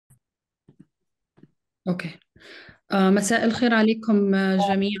أوكي. مساء الخير عليكم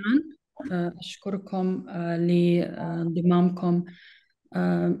جميعا. أشكركم لانضمامكم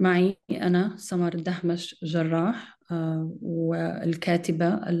معي. أنا سمر دهمش جراح،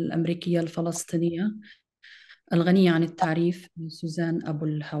 والكاتبة الأمريكية الفلسطينية الغنية عن التعريف سوزان أبو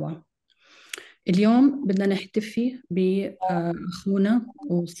الهوى. اليوم بدنا نحتفي بأخونا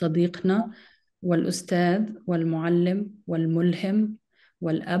وصديقنا والأستاذ والمعلم والملهم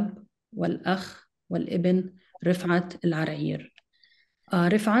والأب والأخ والابن رفعت العرعير.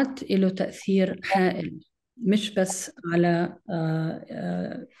 رفعت له تأثير هائل، مش بس على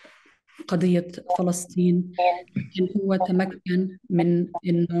قضية فلسطين، لكن هو تمكن من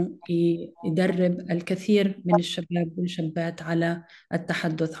أنه يدرب الكثير من الشباب والشابات على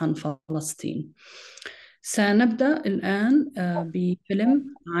التحدث عن فلسطين. سنبدأ الآن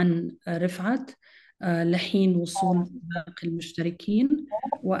بفيلم عن رفعت لحين وصول باقي المشتركين،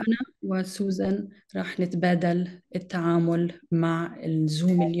 وأنا وسوزان راح نتبادل التعامل مع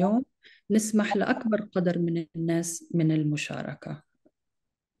الزوم اليوم، نسمح لأكبر قدر من الناس من المشاركة.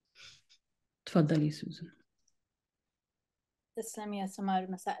 تفضلي سوزان. تسلم يا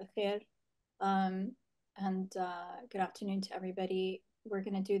سمر، مساء الخير. And good afternoon to everybody. We're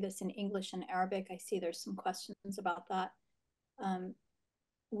going to do this in English and Arabic. I see there's some questions about that.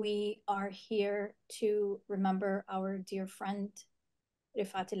 We are here to remember our dear friend,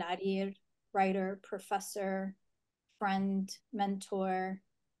 Refaat Alareer, writer, professor, friend, mentor,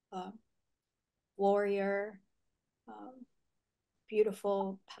 warrior,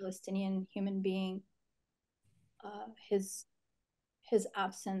 beautiful Palestinian human being. His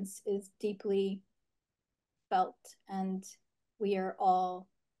absence is deeply felt, and we are all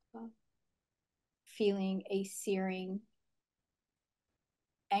feeling a searing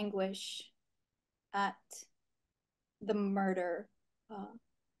anguish at the murder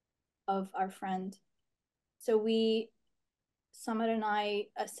of our friend. So Samar and I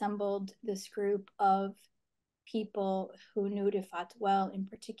assembled this group of people who knew Refaat well, in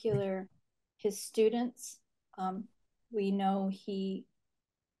particular his students. We know he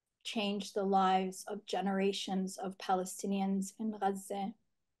changed the lives of generations of Palestinians in Gaza.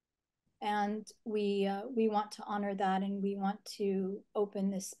 And we want to honor that, and we want to open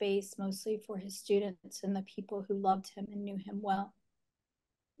this space mostly for his students and the people who loved him and knew him well.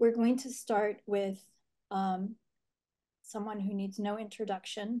 We're going to start with someone who needs no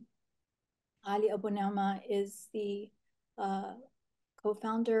introduction. Ali Abulhawa is the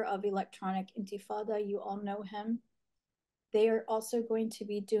co-founder of Electronic Intifada. You all know him. They are also going to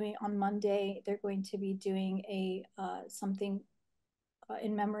be doing on Monday, they're going to be doing a something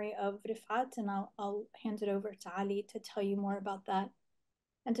in memory of Refaat, and I'll hand it over to Ali to tell you more about that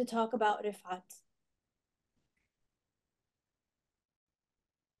and to talk about Refaat.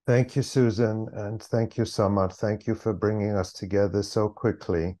 Thank you, Susan, and thank you, Samar. Thank you for bringing us together so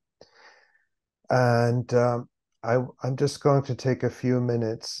quickly. And I'm just going to take a few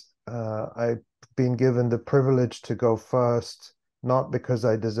minutes. I've been given the privilege to go first, not because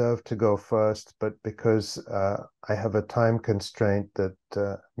I deserve to go first, but because I have a time constraint that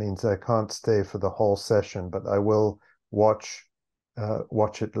means I can't stay for the whole session, but I will watch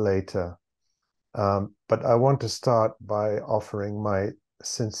it later. But I want to start by offering my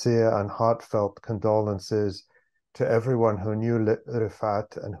sincere and heartfelt condolences to everyone who knew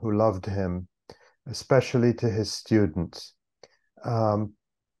Refaat and who loved him, especially to his students.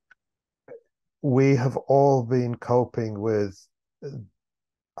 We have all been coping with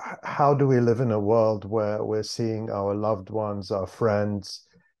how do we live in a world where we're seeing our loved ones, our friends,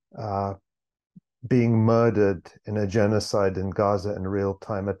 being murdered in a genocide in Gaza in real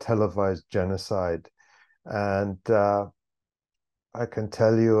time, a televised genocide. And I can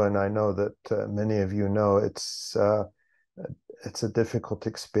tell you, and I know that many of you know, it's a difficult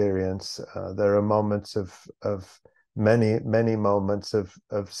experience. There are moments of many moments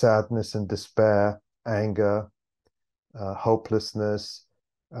of sadness and despair, anger, hopelessness,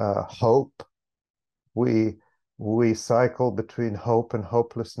 hope. We cycle between hope and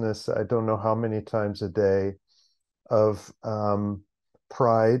hopelessness, I don't know how many times a day, of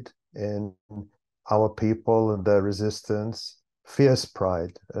pride in our people and their resistance, fierce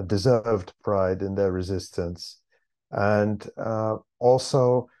pride, deserved pride in their resistance. And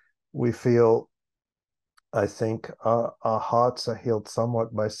also we feel, I think our hearts are healed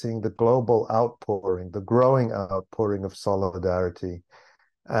somewhat by seeing the global outpouring, the growing outpouring of solidarity,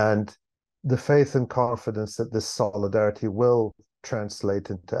 and the faith and confidence that this solidarity will translate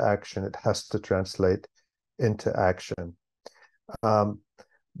into action. It has to translate into action.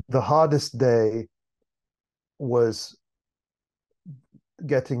 The hardest day was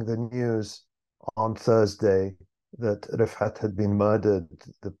getting the news on Thursday that Refaat had been murdered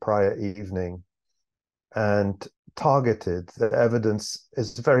the prior evening and targeted. The evidence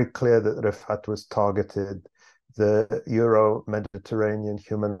is very clear that Refaat was targeted. The Euro-Mediterranean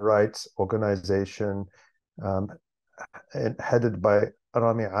Human Rights Organization, headed by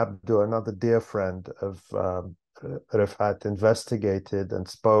Rami Abdu, another dear friend of Refaat, investigated and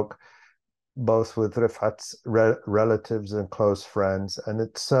spoke both with Refaat's relatives and close friends, and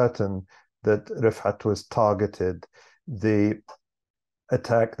it's certain that Refaat was targeted. The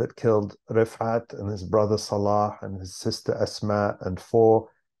attack that killed Refaat and his brother Salah and his sister Asma and 4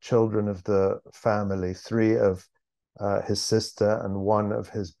 children of the family, 3 of his sister and 1 of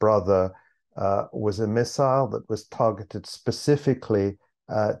his brother, was a missile that was targeted specifically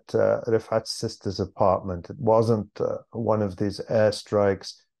at Refaat's sister's apartment. It wasn't one of these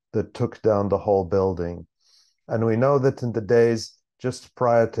airstrikes that took down the whole building. And we know that in the days just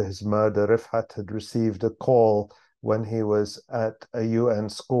prior to his murder, Refaat had received a call when he was at a UN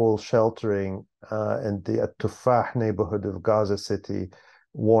school sheltering in the At-Tufah neighborhood of Gaza City,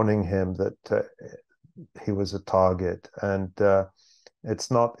 warning him that he was a target. And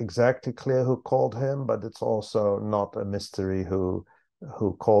it's not exactly clear who called him, but it's also not a mystery who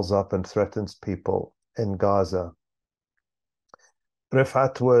calls up and threatens people in Gaza.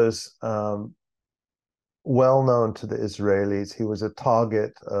 Refaat was well known to the Israelis. He was a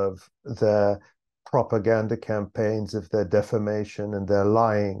target of their propaganda campaigns, of their defamation and their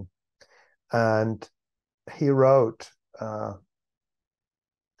lying. And he wrote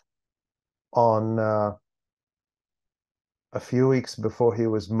on a few weeks before he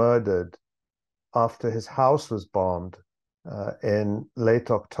was murdered, after his house was bombed in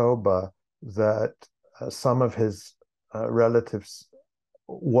late October, that some of his relatives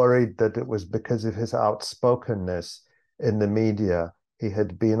worried that it was because of his outspokenness in the media. He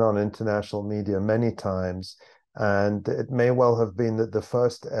had been on international media many times, and it may well have been that the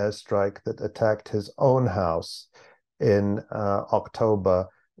first airstrike that attacked his own house in October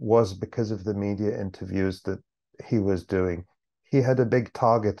was because of the media interviews that he was doing. He had a big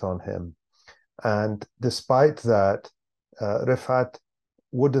target on him. And despite that, Refaat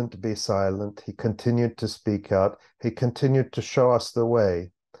wouldn't be silent. He continued to speak out. He continued to show us the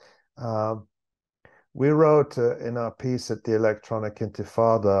way. We wrote in our piece at the Electronic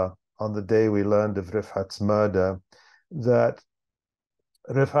Intifada on the day we learned of Refaat's murder that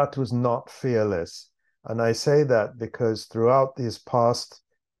Refaat was not fearless. And I say that because throughout these past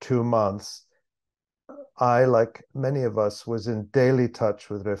 2 months, I, like many of us, was in daily touch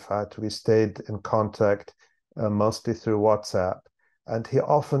with Refaat. We stayed in contact mostly through WhatsApp. And he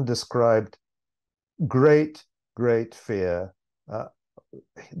often described great, great fear.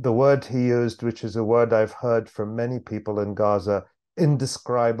 The word he used, which is a word I've heard from many people in Gaza,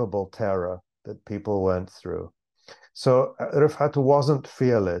 indescribable terror that people went through. So Refaat wasn't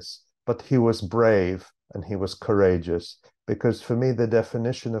fearless, but he was brave and he was courageous. Because for me, the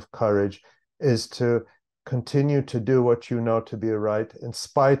definition of courage is to continue to do what you know to be right in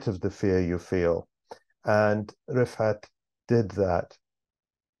spite of the fear you feel. And Refaat did that.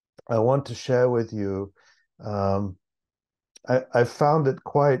 I want to share with you, I found it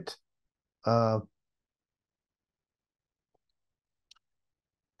quite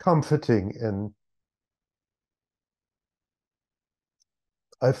comforting in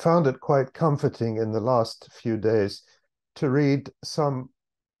the last few days to read some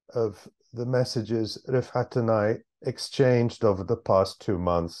of the messages Refaat and I exchanged over the past 2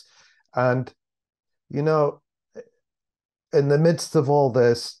 months. And, you know, in the midst of all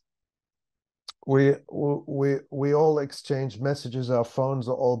this, we all exchange messages. Our phones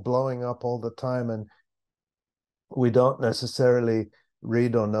are all blowing up all the time, and we don't necessarily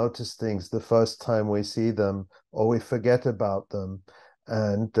read or notice things the first time we see them, or we forget about them.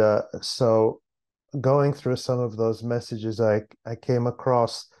 And so going through some of those messages, I came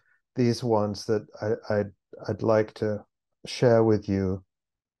across these ones that I'd like to share with you.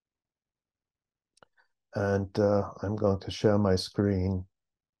 And I'm going to share my screen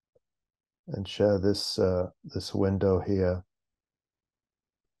and share this window here.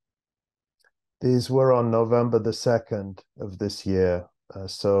 These were on November the 2nd of this year,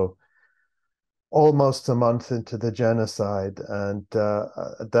 so almost a month into the genocide. And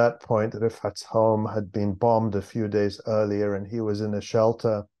at that point, Refaat's home had been bombed a few days earlier, and he was in a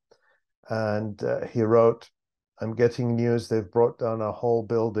shelter. And he wrote, "I'm getting news they've brought down our whole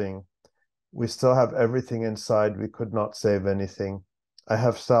building. We still have everything inside. We could not save anything. I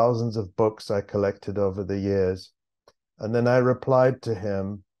have thousands of books I collected over the years." And then I replied to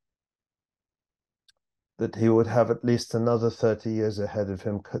him that he would have at least another 30 years ahead of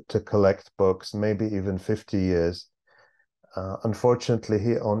him to collect books, maybe even 50 years. Unfortunately,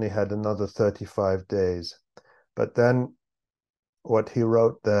 he only had another 35 days. But then what he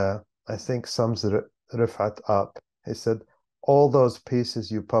wrote there, I think, sums Refaat up. He said, all those pieces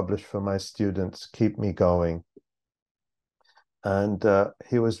you publish for my students keep me going. And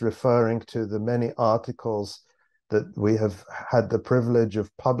he was referring to the many articles that we have had the privilege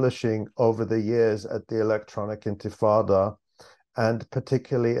of publishing over the years at the Electronic Intifada, and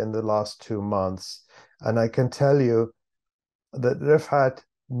particularly in the last 2 months. And I can tell you that Refaat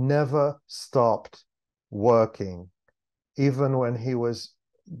never stopped working, even when he was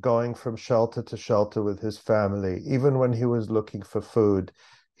going from shelter to shelter with his family, even when he was looking for food.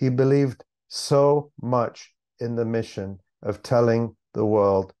 He believed so much in the mission of telling the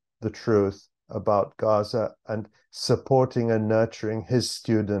world the truth about Gaza and supporting and nurturing his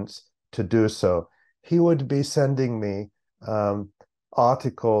students to do so. He would be sending me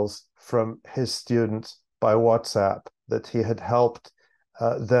articles from his students by WhatsApp that he had helped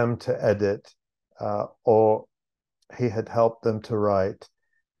them to edit or he had helped them to write.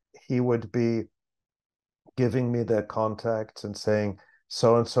 He would be giving me their contacts and saying,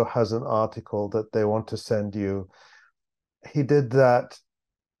 so-and-so has an article that they want to send you. He did that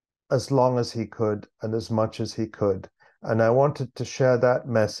as long as he could and as much as he could. And I wanted to share that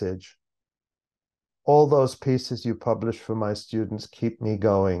message. All those pieces you publish for my students keep me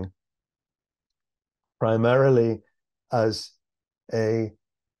going, primarily as a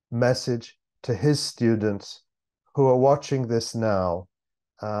message to his students who are watching this now,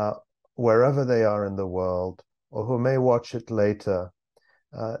 wherever they are in the world, or who may watch it later,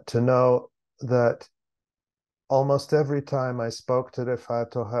 to know that almost every time I spoke to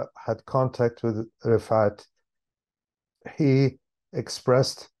Refaat or had contact with Refaat, he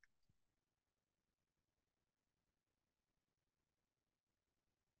expressed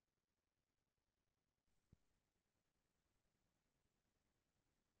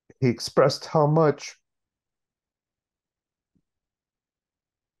how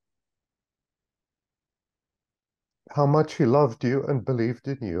much he loved you and believed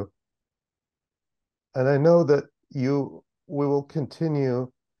in you. And I know that we will continue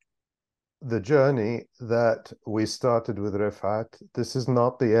the journey that we started with Refaat. This is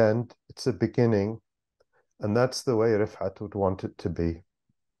not the end, it's a beginning. And that's the way Refaat would want it to be.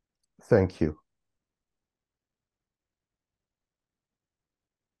 Thank you.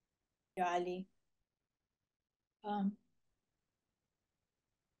 Ali.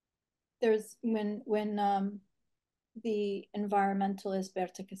 There's when the environmentalist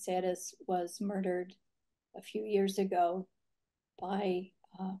Berta Cáceres was murdered a few years ago by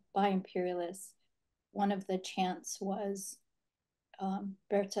imperialists, one of the chants was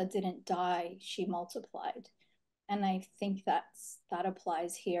Berta didn't die, she multiplied. And I think that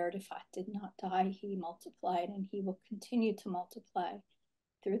applies here. Refaat did not die, he multiplied, and he will continue to multiply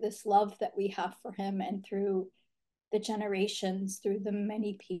through this love that we have for him and through the generations, through the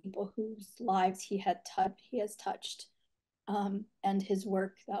many people whose lives he has touched, and his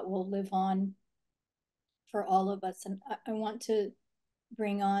work that will live on for all of us. And I want to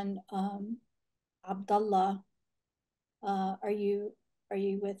bring on Abdullah. Are you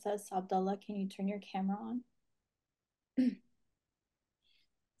with us, Abdullah? Can you turn your camera on?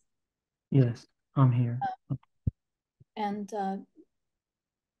 Yes, I'm here. And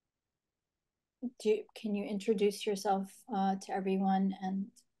can you introduce yourself to everyone and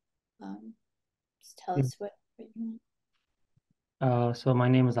just tell us what you want? So my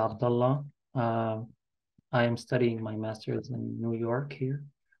name is Abdullah. I am studying my master's in New York here.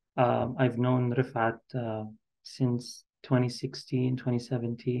 I've known Refaat since 2016,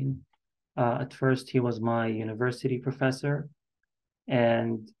 2017. At first, he was my university professor.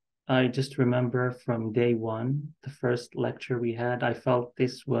 And I just remember from day one, the first lecture we had, I felt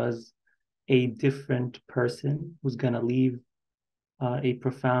this was a different person who's going to leave a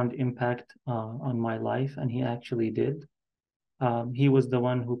profound impact on my life. And he actually did. He was the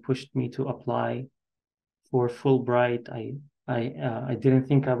one who pushed me to apply for Fulbright. I didn't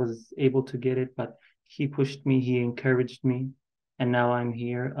think I was able to get it, but he pushed me, he encouraged me, and now I'm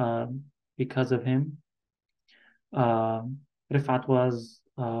here because of him. Refaat was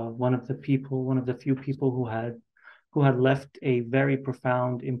one of the few people who had left a very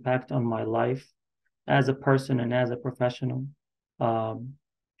profound impact on my life as a person and as a professional.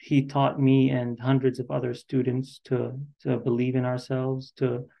 He taught me and hundreds of other students to believe in ourselves,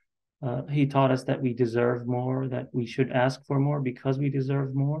 he taught us that we deserve more, that we should ask for more because we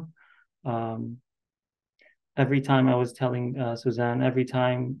deserve more. every time I was telling Suzanne, every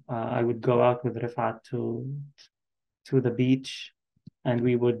time I would go out with Refaat to the beach, and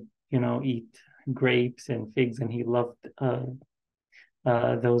we would, eat grapes and figs, and he loved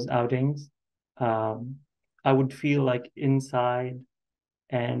those outings. I would feel like inside,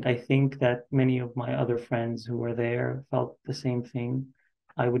 and I think that many of my other friends who were there felt the same thing.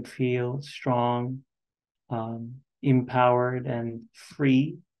 I would feel strong, empowered, and free,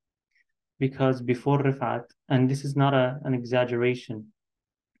 because before Refaat, and this is not an exaggeration,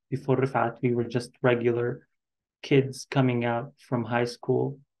 before Refaat, we were just regular kids coming out from high school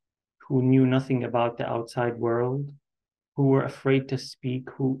who knew nothing about the outside world, who were afraid to speak,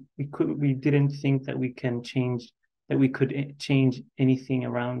 who we didn't think that we could change anything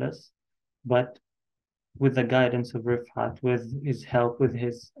around us. But with the guidance of Refaat, with his help, with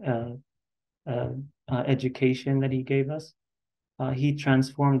his education that he gave us, he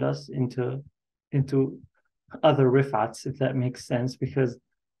transformed us into other Refaats, if that makes sense, because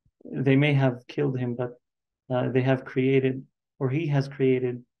they may have killed him, but they have created, or he has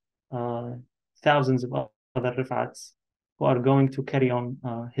created, thousands of other Refaats who are going to carry on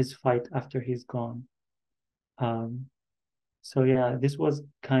his fight after he's gone. So yeah, this was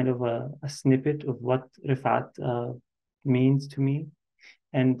kind of a snippet of what Refaat means to me.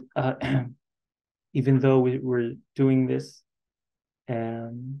 And even though we're doing this,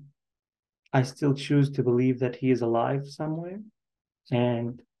 I still choose to believe that he is alive somewhere.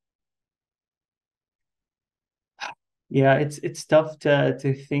 And yeah, it's tough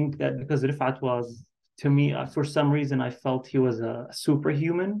to think that, because Refaat was, to me, for some reason, I felt he was a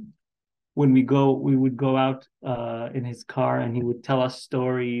superhuman. When we would go out in his car, and he would tell us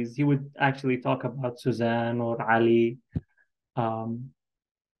stories. He would actually talk about Suzanne or Ali.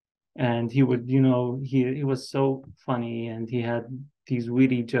 And he would, he was so funny, and he had these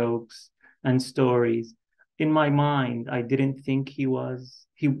witty jokes and stories. In my mind, I didn't think he was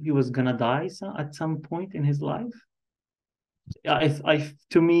gonna die at some point in his life.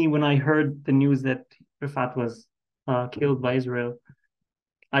 To me, when I heard the news that Refaat was killed by Israel,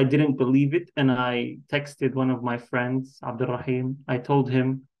 I didn't believe it, and I texted one of my friends, Abdulrahim. I told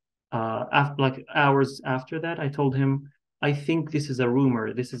him, like hours after that, I told him, I think this is a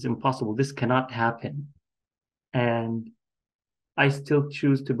rumor. This is impossible. This cannot happen. And I still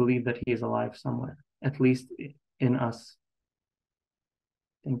choose to believe that he is alive somewhere, at least in us.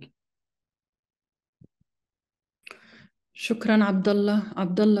 Thank you. شكرا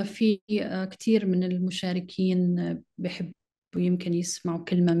عبد الله. في كثير من المشاركين بحبوا يمكن يسمعوا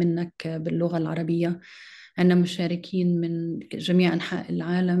كلمة منك باللغة العربية. عندنا مشاركين من جميع أنحاء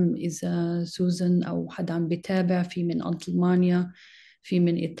العالم، إذا سوزن أو حد عم بيتابع، في من ألمانيا، في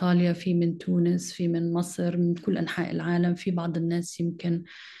من إيطاليا، في من تونس، في من مصر، من كل أنحاء العالم. في بعض الناس يمكن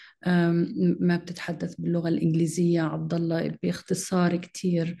ما بتتحدث باللغة الإنجليزية. عبد الله، باختصار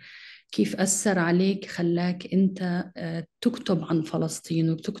كتير، كيف أثر عليك، خلاك أنت تكتب عن فلسطين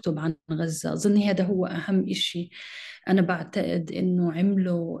وتكتب عن غزة؟ أظن هذا هو أهم إشي. أنا بعتقد إنه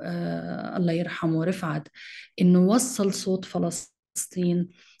عمله الله يرحمه رفعت، إنه وصل صوت فلسطين،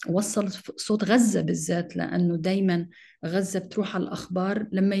 وصل صوت غزة بالذات، لأنه دايما غزة بتروح على الأخبار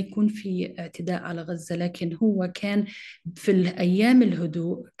لما يكون في اعتداء على غزة، لكن هو كان في الأيام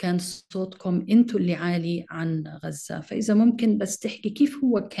الهدوء كان صوتكم أنتوا اللي عالي عن غزة. فإذا ممكن بس تحكي كيف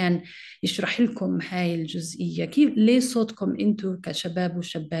هو كان يشرح لكم هاي الجزئية، كيف ليه صوتكم أنتوا كشباب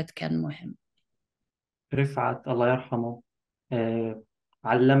وشابات كان مهم؟ رفعت الله يرحمه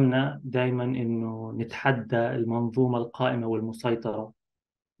علمنا دائما إنه نتحدى المنظومة القائمة والمسيطرة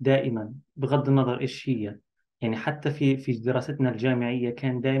دائما، بغض النظر إيش هي. يعني حتى في دراستنا الجامعية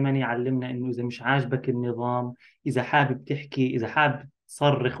كان دائما يعلمنا إنه إذا مش عاجبك النظام، إذا حابب تحكي، إذا حابب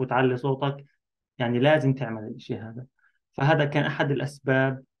تصرخ وتعلي صوتك، يعني لازم تعمل الشيء هذا. فهذا كان أحد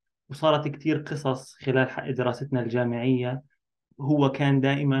الأسباب. وصارت كتير قصص خلال دراستنا الجامعية. هو كان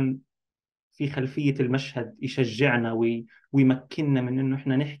دائما في خلفية المشهد يشجعنا ويمكننا من إنه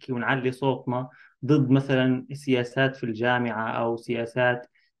إحنا نحكي ونعلي صوتنا ضد مثلا سياسات في الجامعة أو سياسات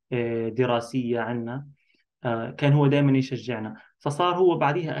دراسية عنا. كان هو دائما يشجعنا. فصار هو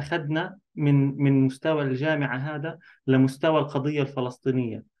بعدها أخذنا من مستوى الجامعة هذا لمستوى القضية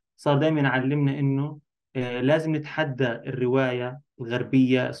الفلسطينية. صار دائما يعلمنا إنه لازم نتحدى الرواية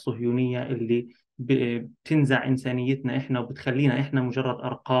الغربية الصهيونية اللي بتنزع إنسانيتنا إحنا وبتخلينا إحنا مجرد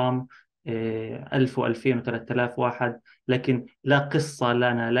أرقام، 1000 و2000 و3000 واحد، لكن لا قصة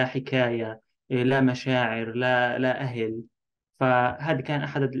لنا، لا حكاية، لا مشاعر، لا أهل. فهذا كان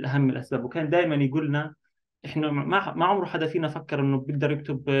أحد الأهم الأسباب. وكان دائما يقول لنا إحنا ما عمره حدا فينا فكر إنه بيقدر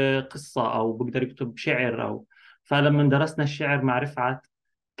يكتب قصة أو بيقدر يكتب شعر فلما درسنا الشعر مع رفعت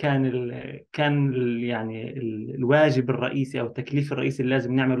يعني الواجب الرئيسي أو التكليف الرئيسي اللي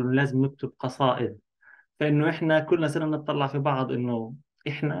لازم نعمله إنه لازم نكتب قصائد. فإنه إحنا كلنا صرنا نطلع في بعض إنه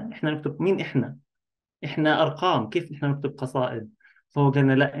إحنا نكتب. مين إحنا؟ إحنا أرقام، كيف إحنا نكتب قصائد؟ فهو قال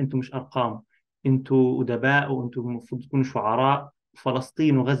لنا لا، أنتم مش أرقام، أنتم أدباء، وأنتم المفروض تكونوا شعراء.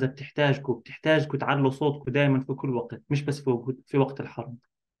 فلسطين وغزة بتحتاجكم تعلوا صوتكم دائما في كل وقت، مش بس في وقت الحرب.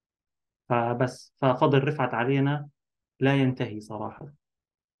 ففضل رفعت علينا لا ينتهي صراحة.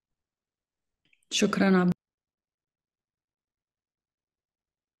 شكرا عبد.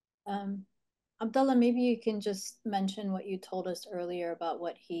 Abdullah, maybe you can just mention what you told us earlier about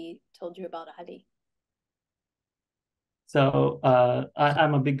what he told you about Ali. So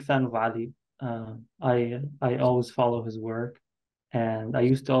I'm a big fan of Ali. I always follow his work, and I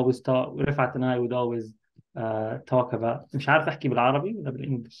used to always talk. Rifat and I would always talk about. مش عارف أحكي بالعربي ولا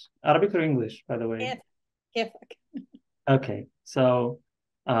بالإنجليش. Arabic or English, by the way. كيفك. Okay, so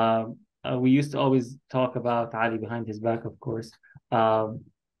we used to always talk about Ali behind his back, of course,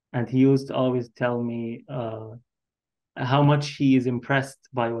 and he used to always tell me how much he is impressed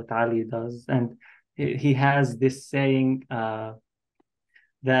by what Ali does, and he has this saying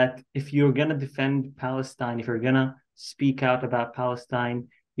that if you're gonna defend Palestine, if you're gonna speak out about Palestine,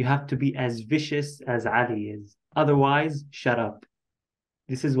 you have to be as vicious as Ali is. Otherwise, shut up.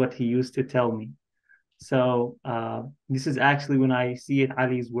 This is what he used to tell me. So this is actually when I see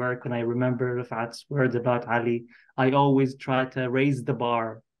Ali's work, and I remember Rafat's words about Ali, I always try to raise the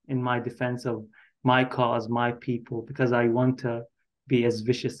bar in my defense of my cause, my people, because I want to be as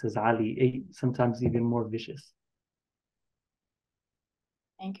vicious as Ali, sometimes even more vicious.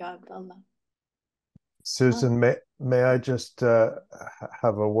 Thank you, Abdullah. Susan, may I just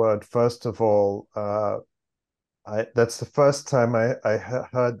have a word? First of all, that's the first time I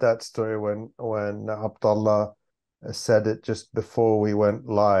heard that story when Abdullah said it just before we went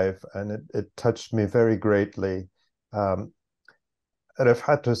live, and it touched me very greatly.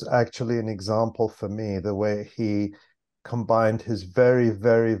 Rifat was actually an example for me, the way he combined his very,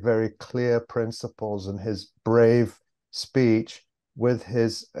 very, very clear principles and his brave speech with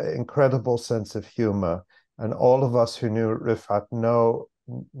his incredible sense of humor. And all of us who knew Rifat know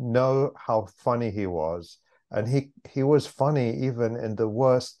how funny he was. And he was funny even in the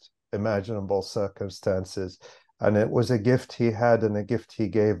worst imaginable circumstances. And it was a gift he had and a gift he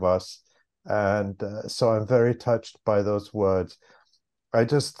gave us. And so I'm very touched by those words. I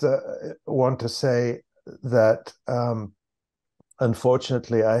just want to say that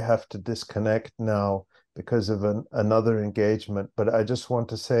unfortunately I have to disconnect now because of another engagement. But I just want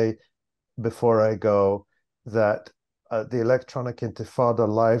to say before I go that the Electronic Intifada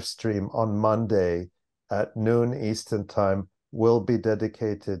live stream on Monday at noon Eastern time will be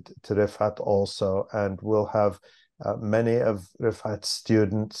dedicated to Rifat also, and we'll have many of Rifat's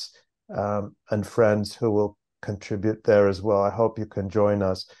students and friends who will contribute there as well. I hope you can join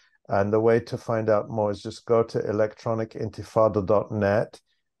us. And the way to find out more is just go to electronicintifada.net,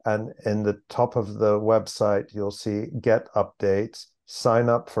 and in the top of the website, you'll see Get Updates. Sign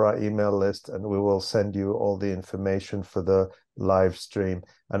up for our email list, and we will send you all the information for the live stream.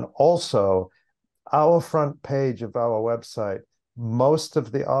 And also, our front page of our website, most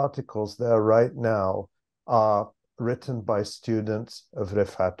of the articles there right now are written by students of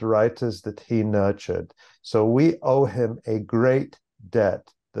Rifat, writers that he nurtured. So we owe him a great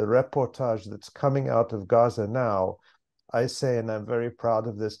debt. The reportage that's coming out of Gaza now, I say, and I'm very proud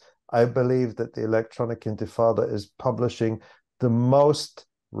of this, I believe that the Electronic Intifada is publishing the most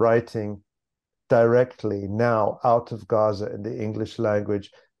writing directly now out of Gaza in the English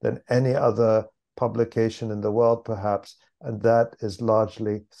language than any other publication in the world, perhaps. And that is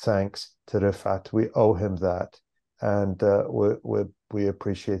largely thanks to Rifat. We owe him that. And we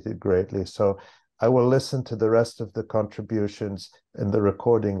appreciate it greatly. So I will listen to the rest of the contributions in the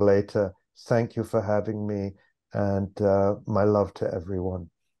recording later. Thank you for having me, and my love to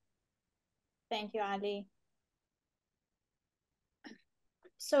everyone. Thank you, Ali.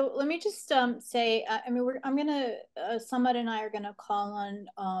 So let me just say, I mean, Samar and I are gonna call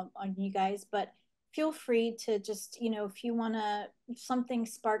on you guys, but feel free to just, if you wanna, if something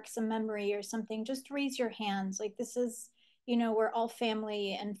sparks a memory or something, just raise your hands. Like, this is, we're all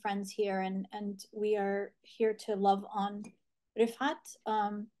family and friends here, and we are here to love on Rifat.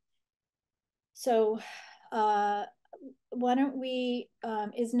 So why don't we,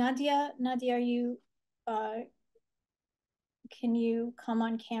 is Nadia, are you, can you come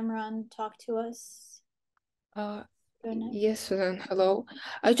on camera and talk to us? Yes, Susan. Hello.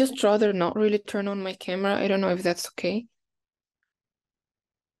 I just rather not really turn on my camera. I don't know if that's okay.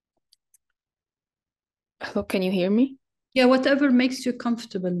 Hello, can you hear me? Yeah, whatever makes you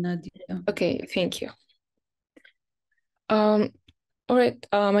comfortable, Nadia. Okay, thank you. All right,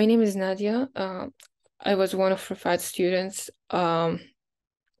 my name is Nadia. I was one of Refaat's students. 2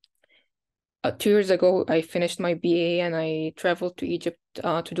 years ago, I finished my BA and I traveled to Egypt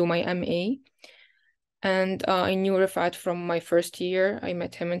to do my MA. And I knew Refaat from my first year. I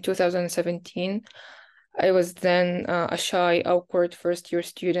met him in 2017. I was then a shy, awkward first-year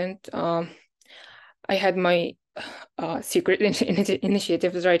student. I had my secret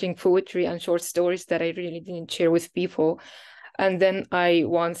initiatives, writing poetry and short stories that I really didn't share with people. And then I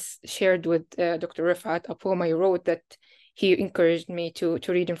once shared with Dr. Refaat a poem I wrote that he encouraged me to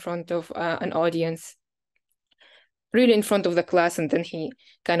read in front of an audience, really in front of the class, and then he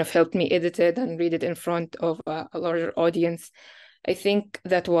kind of helped me edit it and read it in front of a larger audience. I think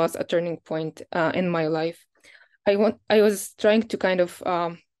that was a turning point in my life. I was trying to kind of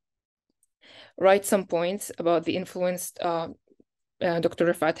write some points about the influence Dr.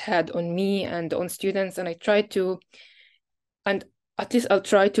 Refaat had on me and on students, and I tried to, and at least I'll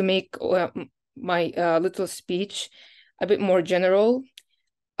try to make my little speech a bit more general,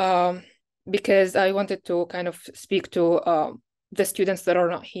 because I wanted to kind of speak to the students that are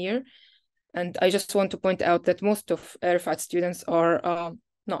not here. And I just want to point out that most of Refaat students are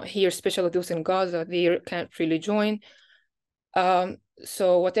not here, especially those in Gaza. They can't really join.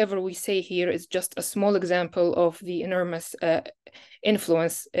 So whatever we say here is just a small example of the enormous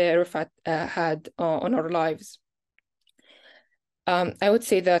influence Refaat had on our lives. I would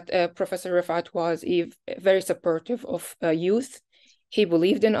say that Professor Refaat was very supportive of youth. He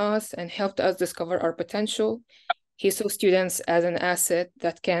believed in us and helped us discover our potential. He saw students as an asset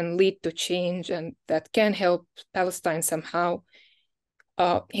that can lead to change and that can help Palestine somehow.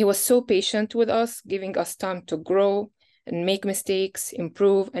 He was so patient with us, giving us time to grow and make mistakes,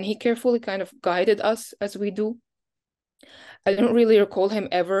 improve, and he carefully kind of guided us as we do. I don't really recall him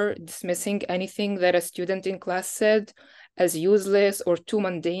ever dismissing anything that a student in class said as useless or too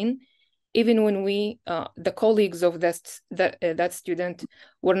mundane, even when we, the colleagues of that student,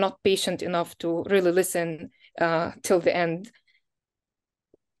 were not patient enough to really listen till the end.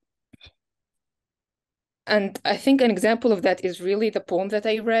 And I think an example of that is really the poem that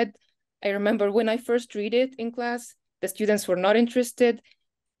I read. I remember when I first read it in class, the students were not interested,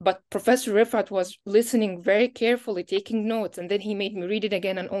 but Professor Refaat was listening very carefully, taking notes, and then he made me read it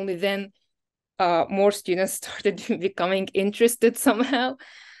again, and only then more students started becoming interested somehow.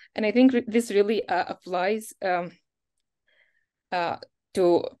 And I think this really applies to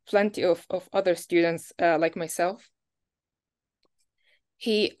plenty of other students like myself.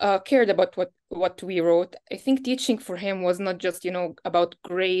 He cared about what we wrote. I think teaching for him was not just, about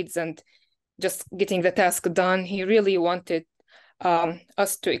grades and just getting the task done. He really wanted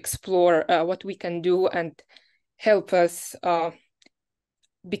us to explore what we can do and help us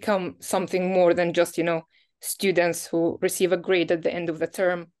become something more than just, students who receive a grade at the end of the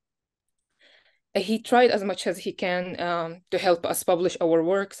term. He tried as much as he can to help us publish our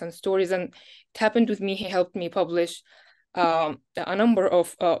works and stories. And it happened with me. He helped me publish a number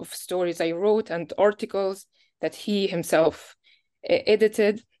of stories I wrote and articles that he himself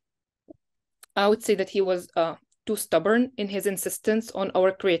edited. I would say that he was too stubborn in his insistence on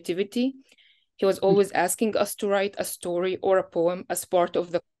our creativity. He was always asking us to write a story or a poem as part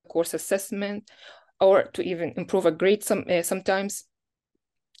of the course assessment, or to even improve a grade sometimes.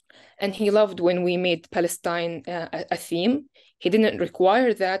 And he loved when we made Palestine a theme. He didn't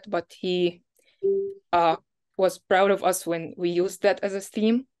require that, but he was proud of us when we used that as a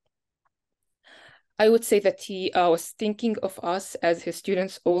theme. I would say that he was thinking of us as his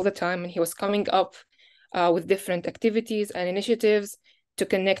students all the time, and he was coming up with different activities and initiatives to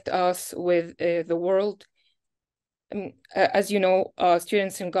connect us with the world. As you know,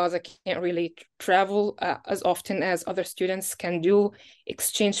 students in Gaza can't really travel as often as other students can do.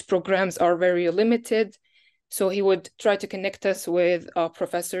 Exchange programs are very limited. So he would try to connect us with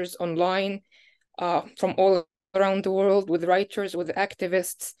professors online from all around the world, with writers, with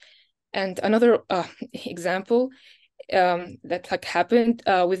activists. And another example that happened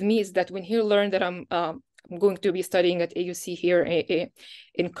with me is that when he learned that I'm going to be studying at AUC here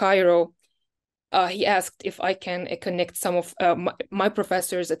in Cairo, he asked if I can connect some of my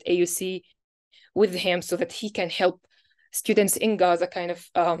professors at AUC with him so that he can help students in Gaza kind of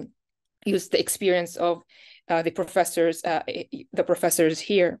use the experience of the professors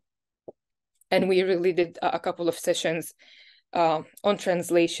here. And we really did a couple of sessions on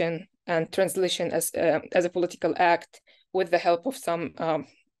translation and translation as a political act with the help of some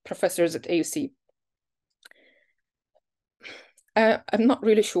professors at AUC. I'm not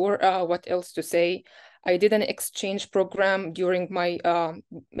really sure what else to say. I did an exchange program during my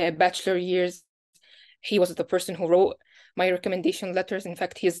bachelor years. He was the person who wrote my recommendation letters. In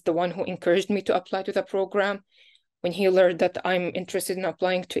fact, he's the one who encouraged me to apply to the program. When he learned that I'm interested in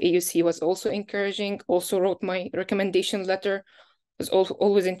applying to AUC, he was also encouraging, also wrote my recommendation letter, was also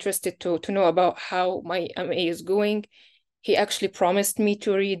always interested to know about how my MA is going. He actually promised me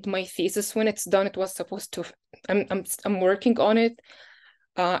to read my thesis when it's done. It was supposed to, I'm working on it.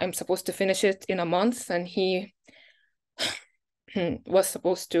 I'm supposed to finish it in a month, and he was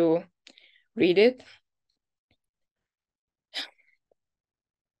supposed to read it.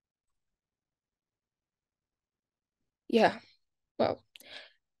 Yeah, well,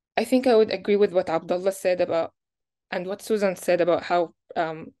 I think I would agree with what Abdullah said about, and what Susan said about how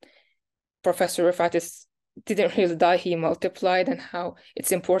Professor Refaat didn't really die, he multiplied, and how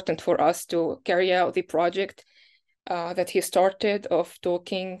it's important for us to carry out the project that he started of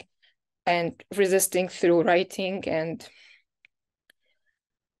talking and resisting through writing and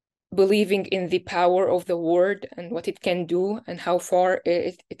believing in the power of the word and what it can do and how far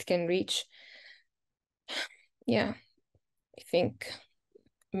it can reach. Yeah, I think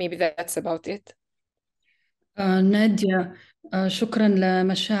maybe that's about it. نادية، شكرا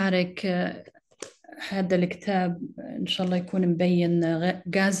لمشاعرك. هذا الكتاب إن شاء الله يكون مبين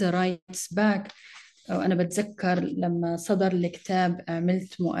غازا رايتس باك. وأنا بتذكر لما صدر الكتاب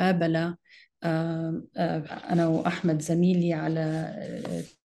عملت مقابلة أنا وأحمد زميلي على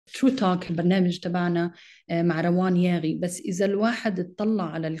ترو توك، البرنامج تبعنا، مع روان ياغي. بس إذا الواحد اطلع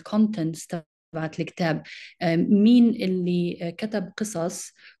على الكونتنتس تبعت الكتاب، مين اللي كتب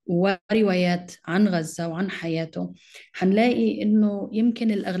قصص وروايات عن غزة وعن حياته، حنلاقي إنه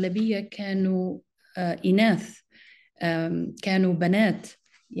يمكن الأغلبية كانوا إناث، كانوا بنات.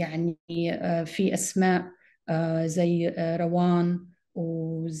 يعني في أسماء زي روان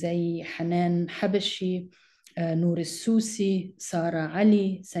وزي حنان حبشي، نور السوسي، سارة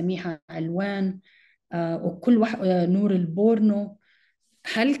علي، سميحة علوان، وكل واحد، نور البورنو.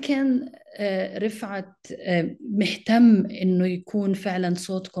 هل كان رفعت مهتم إنه يكون فعلا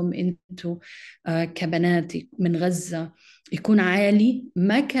صوتكم أنتوا كبنات من غزة يكون عالي؟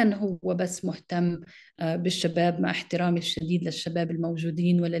 ما كان هو بس مهتم بالشباب، مع احترامي الشديد للشباب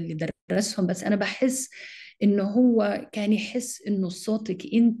الموجودين ولا اللي درسهم، بس أنا بحس إنه هو كان يحس إنه صوتك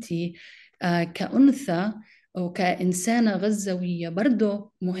أنت كأنثى وكإنسانة غزوية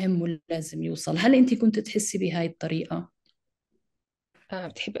برضه مهم ولازم يوصل. هل أنت كنت تحسي بهاي الطريقة؟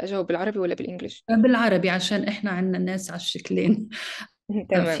 بتحب أجاوب بالعربي ولا بالإنجليش؟ بالعربي، عشان إحنا عندنا ناس على الشكلين.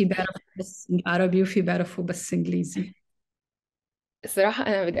 تمام. في بيعرفوا بس عربي وفي بيعرفوا بس إنجليزي. الصراحة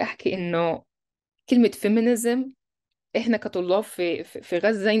أنا بدي أحكي إنه كلمة فيمينيزم إحنا كطلاب في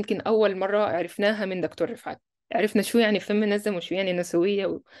غزة يمكن أول مرة عرفناها من دكتور رفعت. عرفنا شو يعني فيمينيزم وشو يعني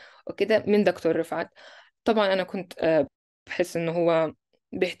نسوية وكده من دكتور رفعت. طبعا أنا كنت بحس إنه هو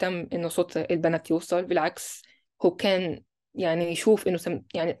بيهتم إنه صوت البنات يوصل. بالعكس، هو كان يعني يشوف إنه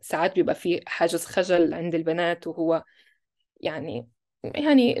يعني ساعات بيبقى في حاجز خجل عند البنات، وهو يعني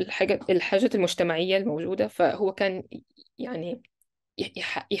الحاجات المجتمعية الموجودة، فهو كان يعني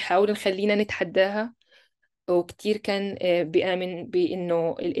يحاول نخلينا نتحداها. وكتير كان بيآمن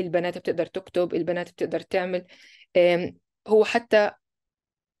بإنه البنات بتقدر تكتب، البنات بتقدر تعمل. هو حتى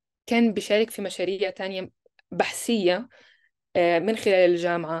كان بيشارك في مشاريع تانية بحثية من خلال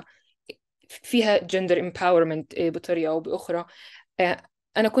الجامعة فيها gender empowerment بطريقة أو بأخرى.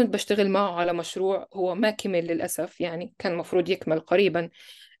 أنا كنت بشتغل معه على مشروع هو ما كمل للأسف، يعني كان مفروض يكمل قريبا،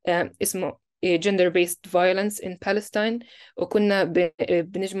 اسمه gender-based violence in Palestine. وكنا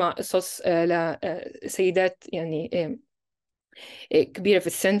بنجمع قصص لسيدات يعني كبيرة في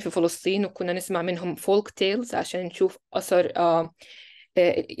السن في فلسطين، وكنا نسمع منهم folk tales عشان نشوف أثر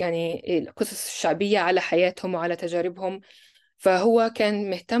يعني القصص الشعبية على حياتهم وعلى تجاربهم. فهو كان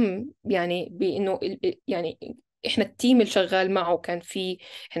مهتم يعني بإنه يعني إحنا التيم اللي شغال معه كان في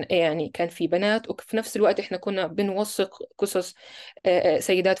يعني كان في بنات، وفي نفس الوقت إحنا كنا بنوثق قصص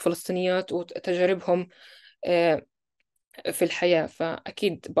سيدات فلسطينيات وتجاربهم في الحياة.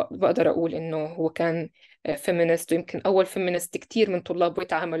 فأكيد بقدر أقول إنه هو كان فيمينيست، ويمكن أول فيمينيست كتير من طلابه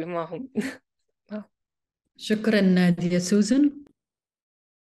يتعاملوا معهم. شكرا نادية. سوزن.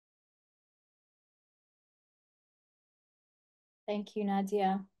 Thank you,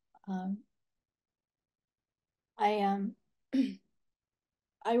 Nadia.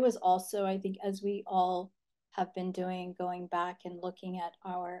 I was also, I think, as we all have been doing, going back and looking at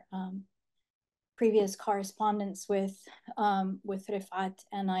our previous correspondence with Refaat,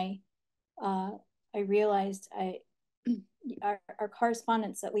 and I realized our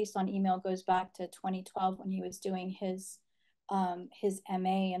correspondence, at least on email, goes back to 2012 when he was doing his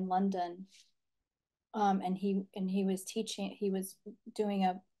MA in London. and he was teaching. He was doing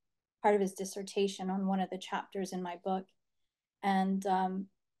a part of his dissertation on one of the chapters in my book, and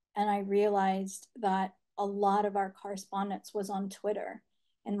I realized that a lot of our correspondence was on Twitter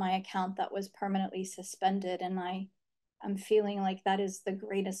in my account that was permanently suspended, and I'm feeling like that is the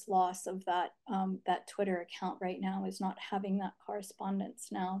greatest loss of that that Twitter account right now, is not having that correspondence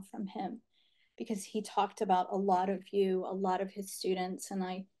now from him, because he talked about a lot of you, a lot of his students, and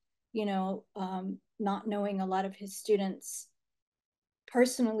I, you know, not knowing a lot of his students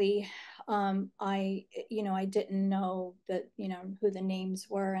personally, I, you know, I didn't know that, you know, who the names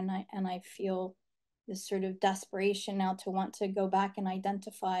were, and I feel this sort of desperation now to want to go back and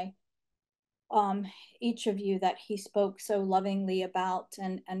identify each of you that he spoke so lovingly about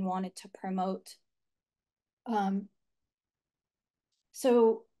and wanted to promote.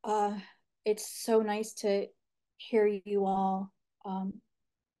 So it's so nice to hear you all, to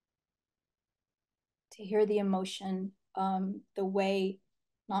hear the emotion, the way,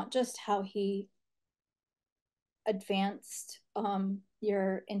 not just how he advanced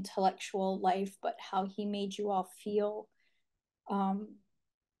your intellectual life, but how he made you all feel,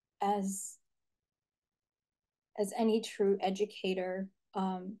 as any true educator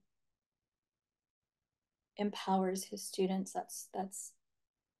empowers his students. That's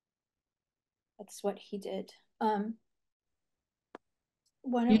what he did. Why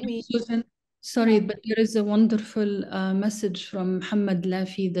don't we? Susan, sorry, but there is a wonderful message from Muhammad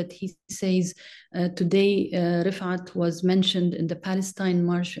Lafi that he says today Refaat was mentioned in the Palestine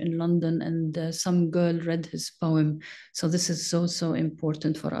March in London, and some girl read his poem. So this is so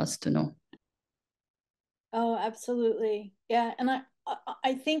important for us to know. Oh, absolutely. Yeah, and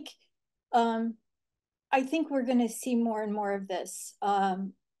I think we're going to see more and more of this.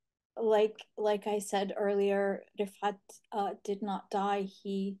 Like I said earlier, Refaat did not die.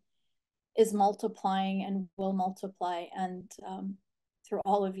 He is multiplying and will multiply, and through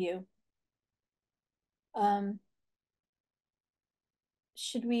all of you.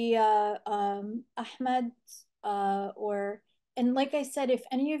 Should we, Ahmed, or, and like I said, if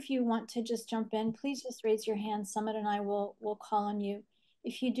any of you want to just jump in, please just raise your hand. Samar and I will call on you.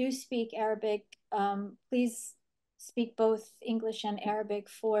 If you do speak Arabic, please speak both English and Arabic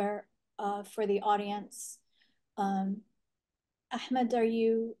for the audience. Ahmed, are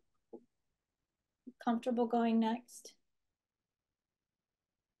you comfortable going next?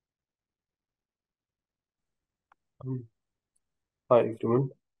 Hi everyone.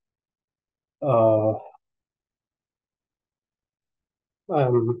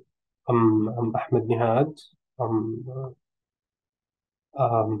 I'm Ahmed Nihad. I'm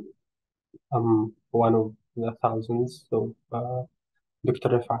one of the thousands of Dr.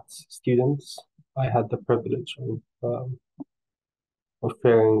 Refaat's students. I had the privilege of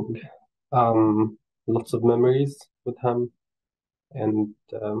sharing lots of memories with him, and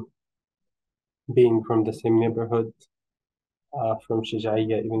being from the same neighborhood, from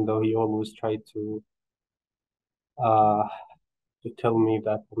Shijaiya, even though he always tried to tell me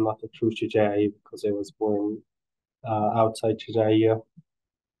that I'm not a true Shijai because I was born outside Shijaiya.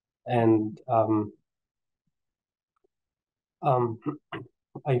 And I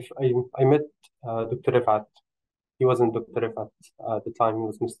met Dr. Refaat. He wasn't Dr. Refaat at the time, he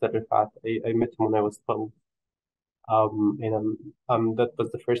was Mr. Refaat. I met him when I was 12. And that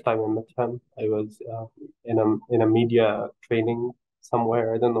was the first time I met him. I was in a media training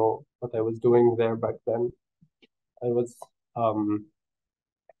somewhere. I don't know what I was doing there back then. I was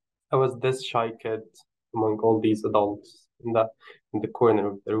this shy kid among all these adults in the corner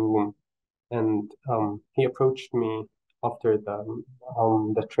of the room. And he approached me after the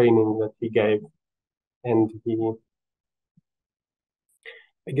training that he gave, and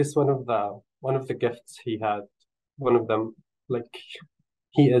I guess one of the gifts he had, one of them, like,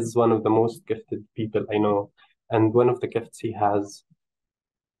 he is one of the most gifted people I know, and one of the gifts he has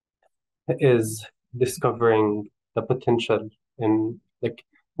is discovering the potential in, like,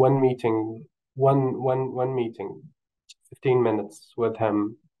 one meeting, 15 minutes with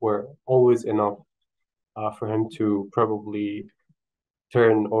him were always enough for him to probably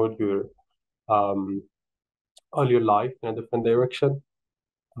turn all your life in a different direction.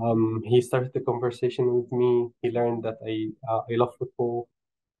 He started the conversation with me. He learned that I love football,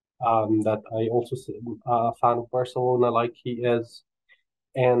 that I also a fan of Barcelona like he is,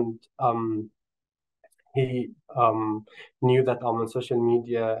 and he knew that I'm on social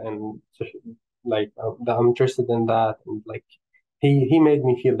media and that I'm interested in that, and like he made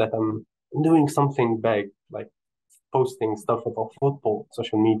me feel that I'm doing something big, like posting stuff about football on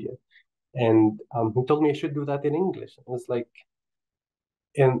social media. And he told me I should do that in English. I was like,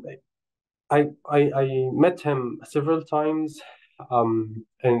 and I met him several times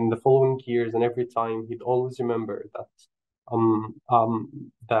in the following years, and every time he'd always remember that I'm a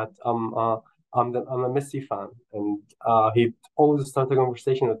Messi fan, and he'd always start a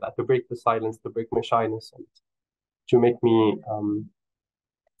conversation with that to break the silence, to break my shyness, and to make me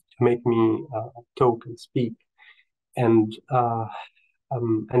talk and speak. And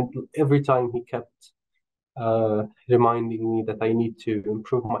every time he kept reminding me that I need to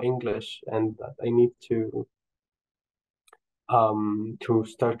improve my English and that I need to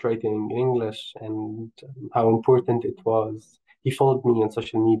start writing in English, and how important it was. He followed me on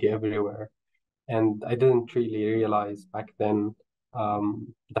social media everywhere, and I didn't really realize back then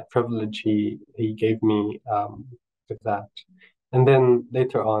the privilege he gave me with that. And then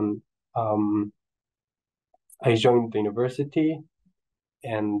later on, I joined the university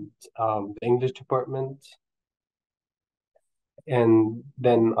and the English department, and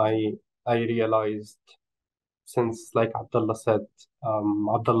then I realized, since, like Abdullah said,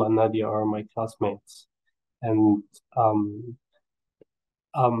 Abdullah and Nadia are my classmates, and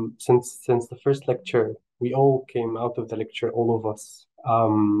since the first lecture, we all came out of the lecture, all of us,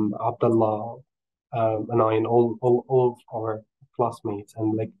 Abdullah and I, and all of our classmates,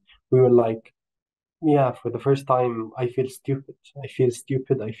 and like we were like, yeah, for the first time, I feel stupid. I feel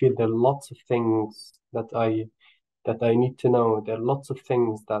stupid. I feel there are lots of things that I need to know. There are lots of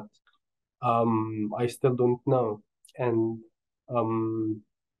things that I still don't know, and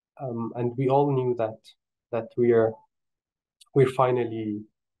we all knew that we're finally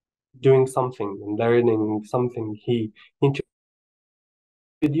doing something and learning something. He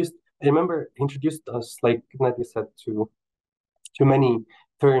introduced. I remember he introduced us, like Nadia said, to many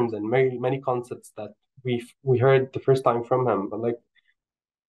terms and many concepts that we heard the first time from him. But like,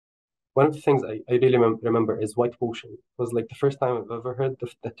 one of the things I really remember is whitewashing. It was like the first time I've ever heard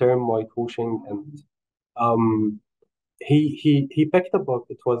the term whitewashing, and he picked a book.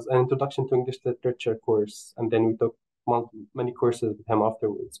 It was an introduction to English literature course, and then we took many courses with him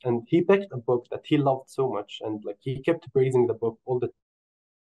afterwards. And he picked a book that he loved so much, and like he kept praising the book all the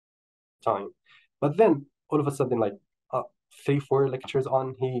time. But then all of a sudden, like 3-4 lectures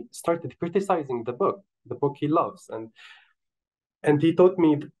on, he started criticizing the book he loves, and he taught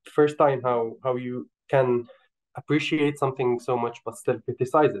me the first time how you can appreciate something so much but still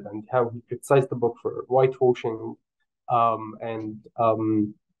criticize it, and how he criticized the book for whitewashing, and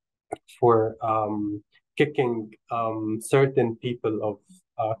for kicking certain people of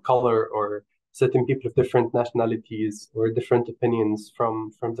color, or certain people of different nationalities or different opinions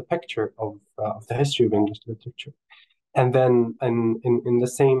from the picture of the history of English literature. And then in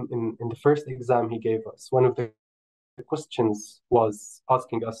the first exam he gave us, one of the questions was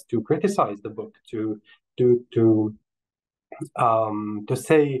asking us to criticize the book, to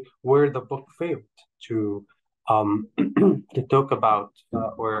say where the book failed, to to talk about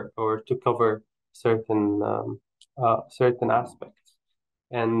or to cover certain aspects.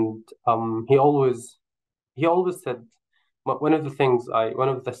 And he always said, one of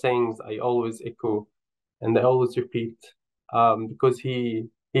the sayings I always echo and I always repeat, because he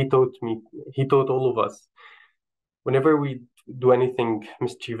taught all of us, whenever we do anything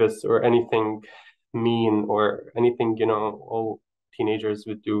mischievous or anything mean or anything, all teenagers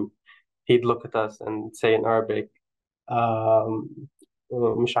would do, he'd look at us and say in Arabic,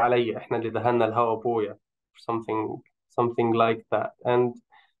 مش علي احنا اللي دهنا الهوا بويا, something like that. And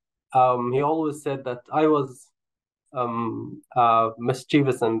he always said that I was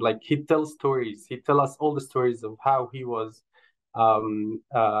mischievous, and like he'd tell us all the stories of how he was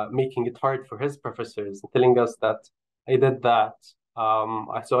making it hard for his professors, telling us that I did that,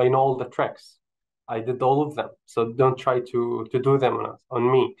 so I know all the tricks, I did all of them, so don't try to do them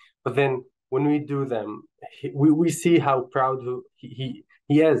on me. But then when we do them, we see how proud he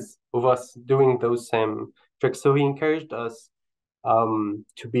is of us doing those same tricks. So he encouraged us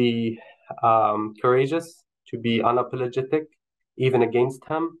to be courageous, to be unapologetic, even against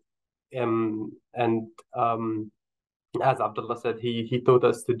him. And as Abdullah said, he taught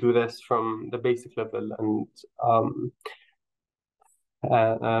us to do this from the basic level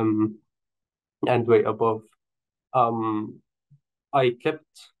and way above. I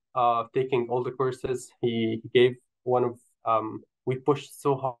kept taking all the courses he gave. We pushed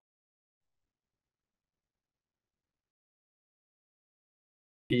so hard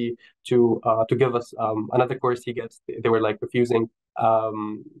to give us another course. They were like refusing.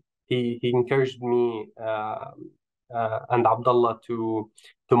 He encouraged me and Abdullah to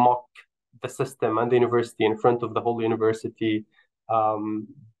mock the system and the university in front of the whole university,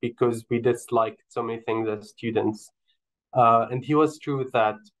 because we disliked so many things as students. And he was true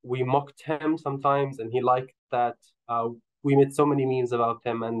that we mocked him sometimes, and he liked that. We made so many memes about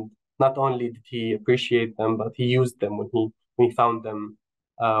him, and not only did he appreciate them, but he used them when he found them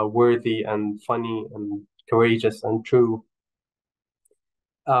worthy and funny and courageous and true.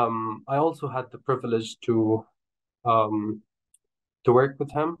 I also had the privilege to work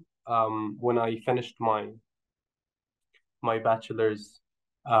with him when I finished my bachelor's.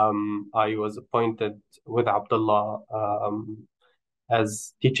 I was appointed with Abdullah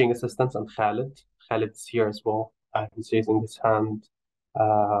as teaching assistant, and Khalid's here as well. He's raising his hand.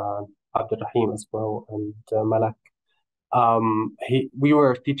 Abdul Rahim as well, and Malak. We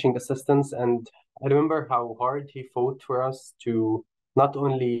were teaching assistants, and I remember how hard he fought for us to not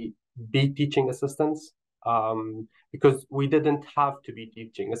only be teaching assistants, because we didn't have to be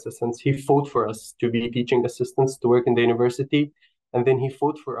teaching assistants. He fought for us to be teaching assistants to work in the university, and then he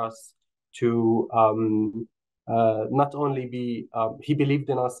fought for us to not only be. He believed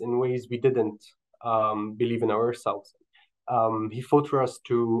in us in ways we didn't believe in ourselves. He fought for us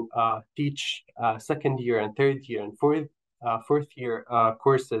to teach second year and third year and fourth year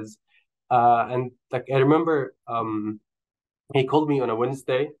courses. And like I remember he called me on a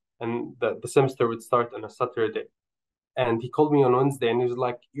Wednesday, and the semester would start on a Saturday. And he called me on Wednesday, and he was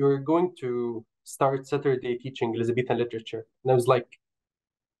like, "You're going to start Saturday teaching Elizabethan literature." And I was like,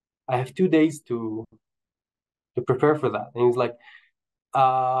 "I have 2 days to prepare for that." And he was like,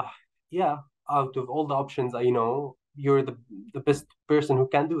 "Yeah, out of all the options I know, you're the best person who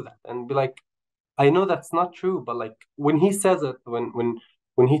can do that." And be like, I know that's not true, but like when he says it,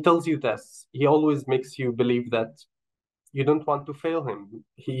 when he tells you this, he always makes you believe that you don't want to fail him.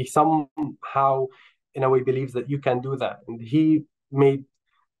 He somehow, in a way, believes that you can do that, and he made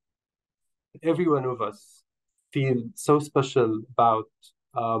every one of us feel so special about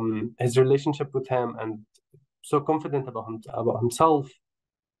his relationship with him, and so confident about himself.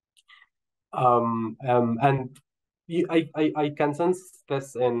 And I can sense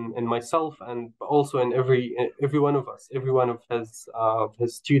this in myself, and also in every one of us, every one of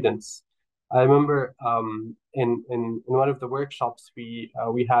his students. I remember in one of the workshops we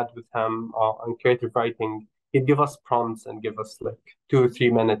had with him on creative writing, he'd give us prompts and give us like 2 or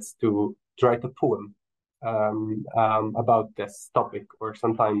 3 minutes to write a poem about this topic, or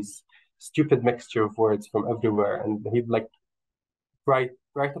sometimes stupid mixture of words from everywhere, and he'd like write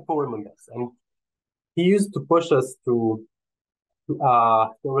a poem on this. And he used to push us to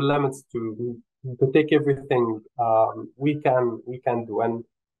our limits, to take everything we can do. And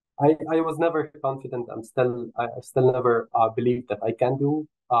I was never confident. I still never believed that I can do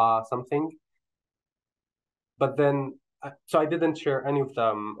something. But then, so I didn't share any of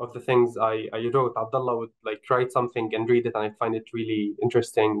the things I wrote. Abdullah would like write something and read it, and I find it really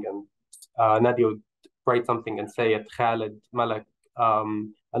interesting. And Nadia would write something and say it. Khalid, Malak,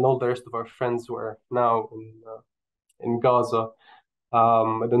 and all the rest of our friends who are now in Gaza.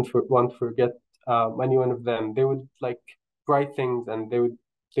 I don't want to forget any one of them. They would like write things, and they would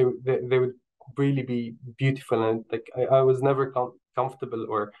really be beautiful. And like I was never comfortable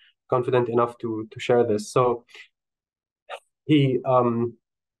or confident enough to share this. So he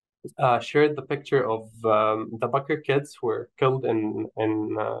shared the picture of the Bakr kids who were killed in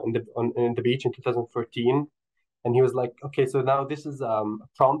the beach in 2014. And he was like, "Okay, so now this is a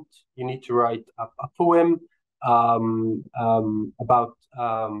prompt. You need to write a poem about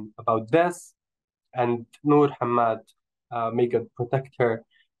this." And Noor Hamad, may God protect her,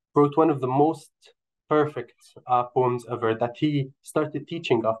 wrote one of the most perfect poems ever that he started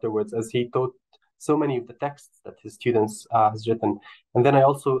teaching afterwards, as he taught so many of the texts that his students has written. And then I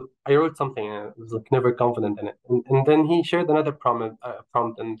wrote something, and I was like never confident in it. And then he shared another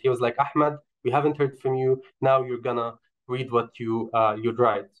prompt, and he was like, "Ahmed, we haven't heard from you. Now you're gonna read what you'd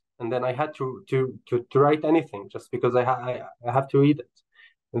write." And then I had to write anything just because I have to read it.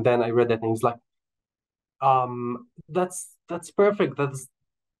 And then I read it, and he's like, that's perfect.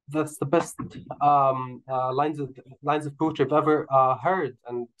 That's the best lines of poetry I've ever heard."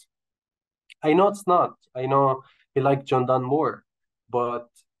 And I know it's not. I know he liked John Donne more, but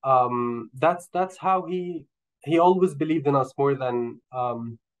that's how he always believed in us more than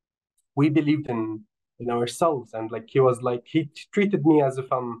we believed in ourselves. And like he was like, he treated me as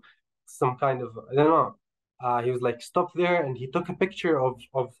if I'm some kind of, I don't know. He was like, "Stop there," and he took a picture of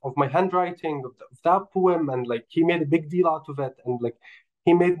my handwriting of that poem, and like he made a big deal out of it. And like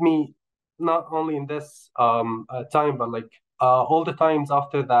he made me, not only in this time, but like all the times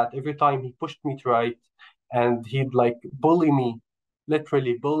after that, every time he pushed me to write, and he'd like bully me,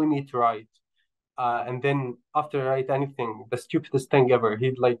 literally bully me to write. And then after I write anything, the stupidest thing ever,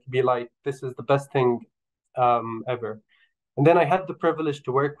 he'd like be like, "This is the best thing ever." And then I had the privilege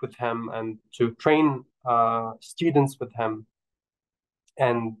to work with him and to train students with him.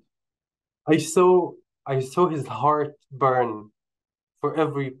 And I saw his heart burn for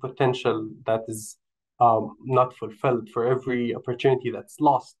every potential that is not fulfilled, for every opportunity that's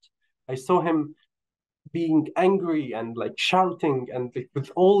lost. I saw him being angry and like shouting and like,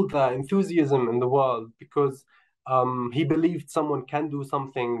 with all the enthusiasm in the world, because he believed someone can do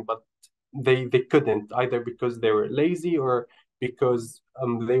something, but they couldn't, either because they were lazy or because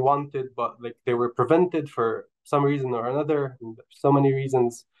they wanted, but like they were prevented for some reason or another. And so many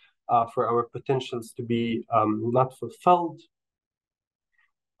reasons for our potentials to be not fulfilled.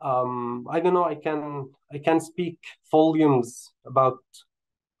 I don't know. I can speak volumes about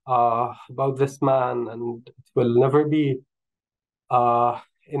this man, and it will never be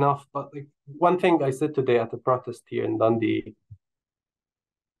enough. But like one thing I said today at a protest here in Dundee,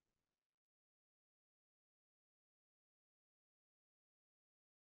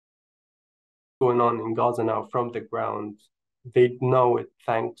 going on in Gaza now from the ground, they know it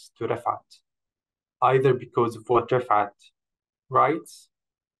thanks to Refaat, either because of what Refaat writes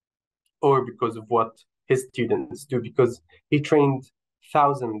or because of what his students do, because he trained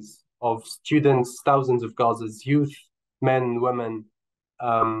thousands of students, thousands of Gaza's youth, men, women,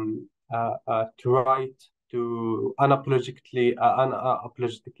 to write, to unapologetically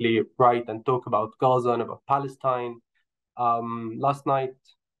write and talk about Gaza and about Palestine. Last night,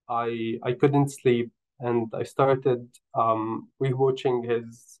 I couldn't sleep, and I started rewatching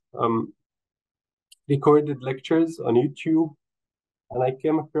his recorded lectures on YouTube, and I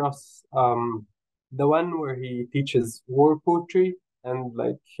came across the one where he teaches war poetry, and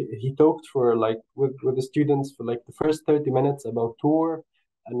like he talked for like with the students for like the first 30 minutes about war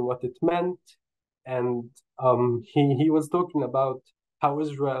and what it meant, and he was talking about how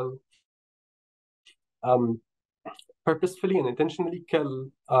Israel purposefully and intentionally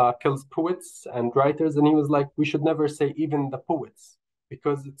kills poets and writers, and he was like, we should never say even the poets,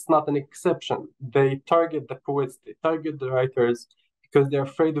 because it's not an exception. They target the poets, they target the writers, because they're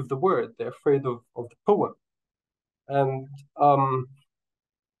afraid of the word, they're afraid of the poem. And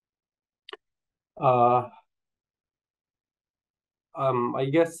I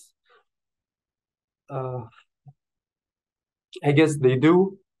guess they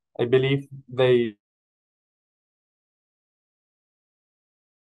do. I believe they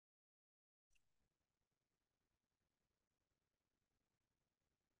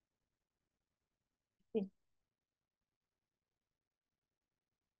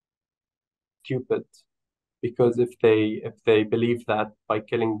stupid, because if they believe that by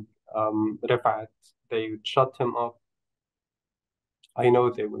killing Refaat they would shut him up, I know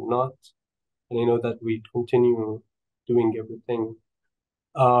they will not, and I know that we continue doing everything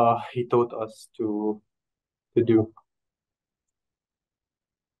he taught us to do.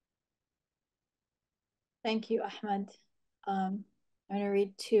 Thank you, Ahmed. I'm going to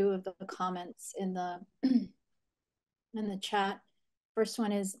read two of the comments in the chat. First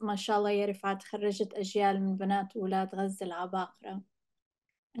one is ما شاء الله يا رفعت خرجت أجيال من بنات وولاد غزة العباقرة.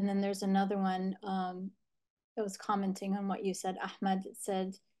 And then there's another one that was commenting on what you said, Ahmed. It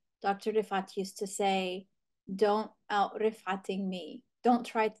said, Dr. Rifat used to say, don't out Rifating me. Don't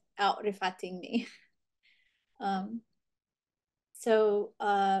try out Rifating me. So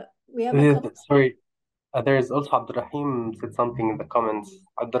we have a couple. Sorry, there's also Abdurrahim said something in the comments.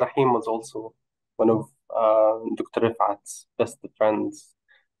 Abdurrahim was also one of Dr. Rifat's best friends.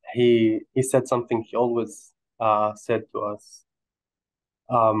 He said something he always said to us.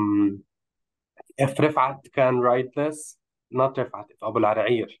 If Rifat can write this, not Rifat, if Abul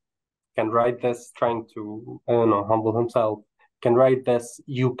Arair can write this, trying to, I don't know, humble himself, can write this,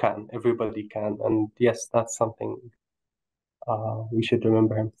 you can, everybody can. And yes, that's something we should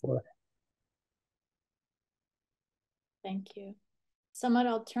remember him for. Thank you. Samar,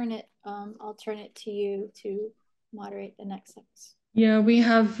 I'll turn it to you to moderate the next sentence. Yeah, we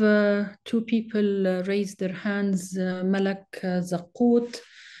have two people raise their hands, Malak Zaqut,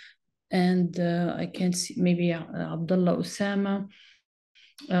 and I can see maybe Abdullah Usama.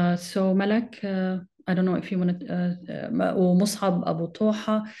 So Malak, I don't know if you want to, ومصعب أبو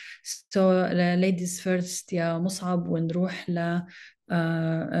طوحة. So ladies first يا مصعب ونروح ل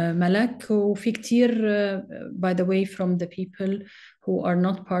ملك. وفي كتير by the way from the people who are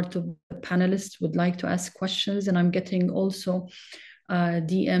not part of the panelists would like to ask questions, and I'm getting also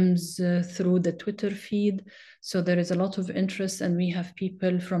DMs through the Twitter feed. So there is a lot of interest, and we have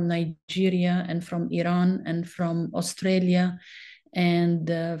people from Nigeria and from Iran and from Australia and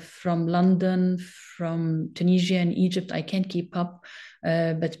from London, from Tunisia and Egypt. I can't keep up,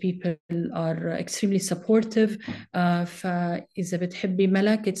 but people are extremely supportive. فإذا بتحبي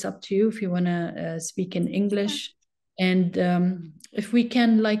ملك, it's up to you if you want to speak in English. And if we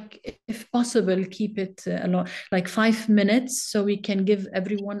can, like, if possible, keep it like 5 minutes so we can give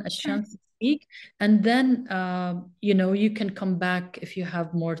everyone a chance to speak. And then, you know, you can come back if you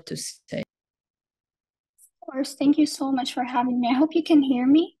have more to say. Of course, thank you so much for having me. I hope you can hear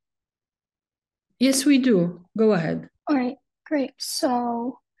me. Yes, we do. Go ahead. All right, great.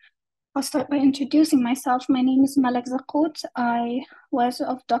 So I'll start by introducing myself. My name is Malak Zakut. I was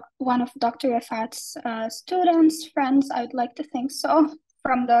one of Dr. Refaat's students, friends, I'd like to think so,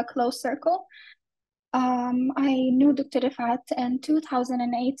 from the close circle. I knew Dr. Refaat in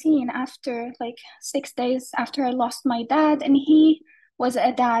 2018 after like 6 days after I lost my dad, and he was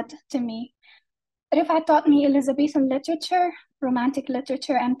a dad to me. Refaat taught me Elizabethan literature, romantic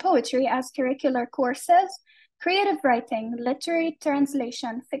literature, and poetry as curricular courses, creative writing, literary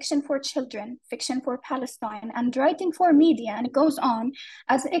translation, fiction for children, fiction for Palestine, and writing for media, and it goes on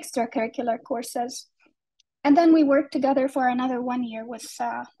as extracurricular courses. And then we worked together for another 1 year with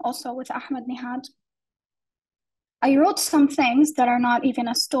also with Ahmed Nihad. I wrote some things that are not even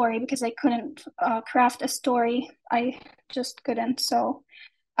a story because I couldn't craft a story. I just couldn't. So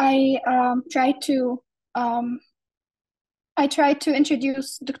I tried to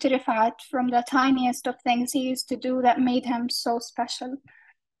introduce Dr. Refaat from the tiniest of things he used to do that made him so special.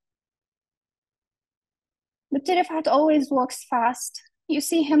 Dr. Refaat always walks fast. You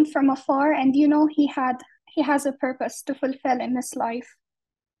see him from afar and you know he has a purpose to fulfill in this life.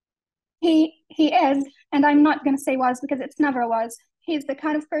 He is, and I'm not going to say was because it never was. He's the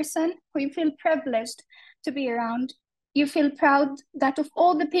kind of person who you feel privileged to be around. You feel proud that of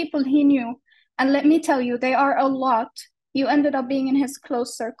all the people he knew, and let me tell you, they are a lot, you ended up being in his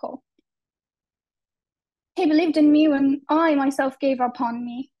close circle. He believed in me when I myself gave up on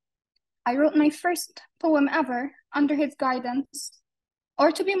me. I wrote my first poem ever under his guidance,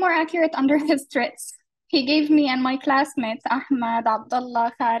 or to be more accurate, under his threats. He gave me and my classmates, Ahmed,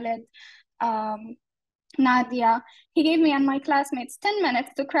 Abdullah, Khalid, Nadia, he gave me and my classmates 10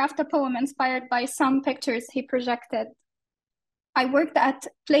 minutes to craft a poem inspired by some pictures he projected. I worked at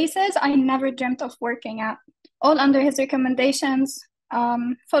places I never dreamt of working at, all under his recommendations,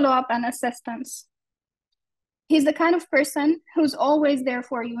 follow-up, and assistance. He's the kind of person who's always there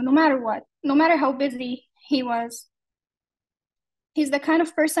for you, no matter what, no matter how busy he was. He's the kind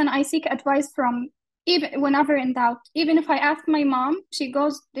of person I seek advice from, even whenever in doubt. Even if I ask my mom, she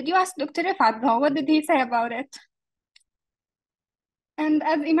goes, "Did you ask Dr. Refaat though? What did he say about it?" And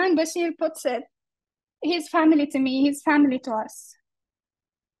as Iman Bashir puts it, he's family to me, he's family to us.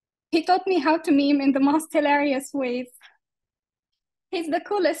 He taught me how to meme in the most hilarious ways. He's the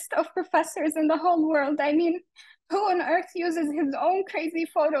coolest of professors in the whole world. I mean, who on earth uses his own crazy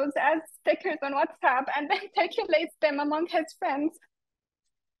photos as stickers on WhatsApp and then circulates them among his friends?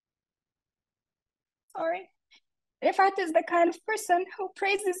 Sorry. Refaat is the kind of person who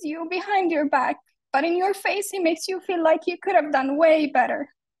praises you behind your back, but in your face, he makes you feel like you could have done way better.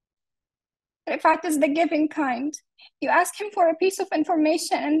 Refaat is the giving kind. You ask him for a piece of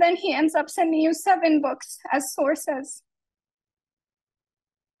information and then he ends up sending you 7 books as sources.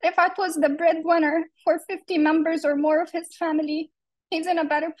 Refaat was the breadwinner for 50 members or more of his family. He's in a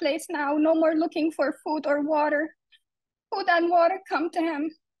better place now, no more looking for food or water. Food and water come to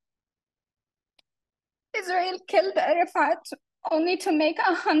him. Israel killed Refaat only to make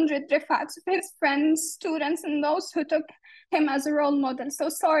 100 Refaats of his friends, students, and those who took him as a role model. So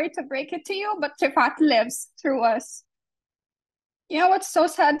sorry to break it to you, but Refaat lives through us. You know what's so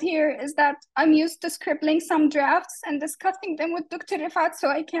sad here is that I'm used to scribbling some drafts and discussing them with Dr. Refaat so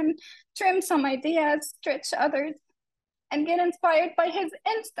I can trim some ideas, stretch others, and get inspired by his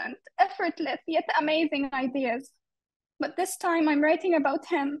instant, effortless, yet amazing ideas. But this time I'm writing about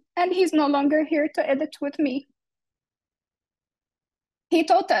him, and he's no longer here to edit with me. He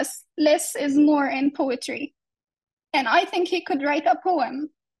taught us less is more in poetry. And I think he could write a poem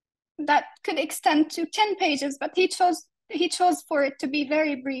that could extend to 10 pages, but he chose for it to be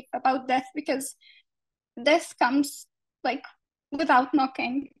very brief about death, because death comes like without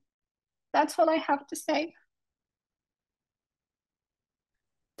knocking. That's all I have to say.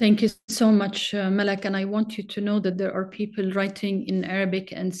 Thank you so much, Malak. And I want you to know that there are people writing in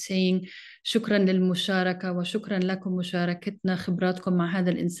Arabic and saying شكرا للمشاركة وشكرا لكم مشاركتنا خبراتكم مع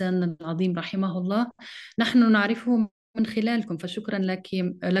هذا الإنسان العظيم رحمه الله. نحن نعرفه من خلالكم، فشكرا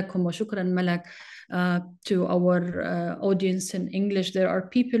لكم وشكرا ملك. To our audience in English, there are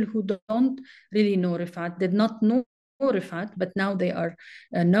people who don't really know Refaat, did not know Refaat, but now they are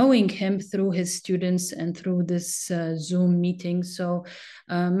knowing him through his students and through this Zoom meeting. So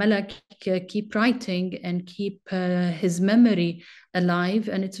Malak, keep writing and keep his memory alive.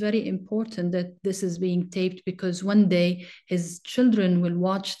 And it's very important that this is being taped, because one day his children will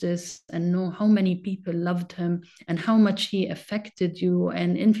watch this and know how many people loved him and how much he affected you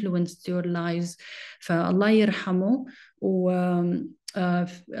and influenced your lives. فالله يرحمه.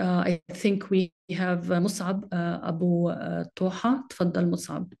 I think we have مصعب أبو طوحة. تفضل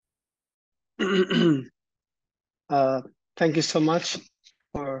مصعب. Thank you so much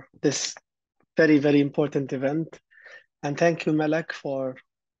for this very, very important event. And thank you, Malak, for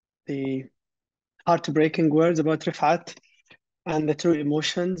the heartbreaking words about Refaat and the true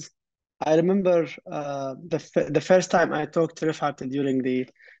emotions. I remember the first time I talked to Refaat during the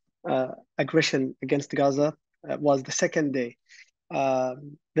aggression against Gaza was the second day. The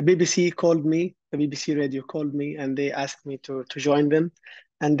BBC called me, the BBC radio called me, and they asked me to join them.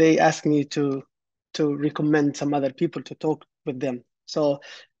 And they asked me to recommend some other people to talk with them. So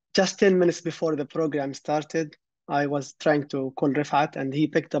just 10 minutes before the program started, I was trying to call Refaat, and he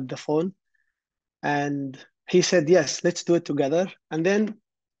picked up the phone. And he said, yes, let's do it together. And then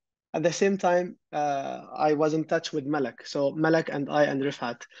at the same time, I was in touch with Malak. So Malak and I and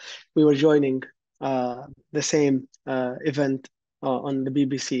Refaat, we were joining the same event on the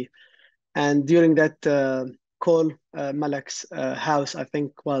BBC. And during that call, Malak's house, I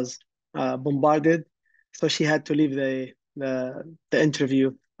think, was bombarded. So she had to leave the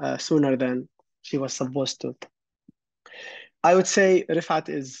interview sooner than she was supposed to. I would say Refaat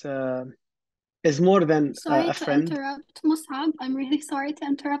is more than a friend. Sorry to interrupt, Mus'ab. I'm really sorry to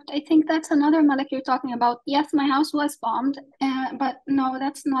interrupt. I think that's another Malak you're talking about. Yes, my house was bombed, but no,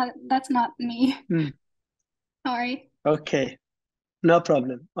 that's not me. Sorry. Okay, no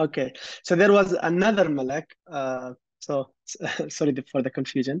problem. Okay, so there was another Malak. So sorry for the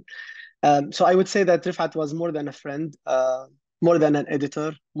confusion. So I would say that Refaat was more than a friend, more than an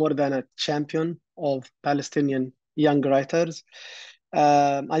editor, more than a champion of Palestinian young writers.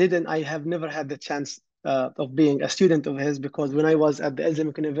 I have never had the chance of being a student of his, because when I was at the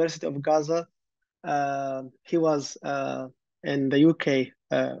Islamic University of Gaza, he was in the UK,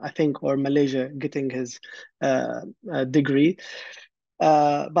 I think, or Malaysia, getting his degree.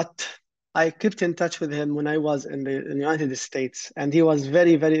 But I kept in touch with him when I was in the United States, and he was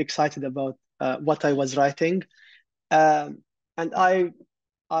very, very excited about what I was writing. And I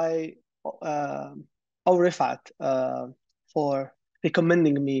owe Refaat for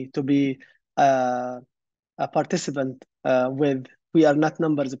recommending me to be a participant with We Are Not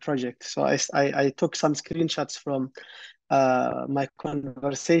Numbers project. So I took some screenshots from my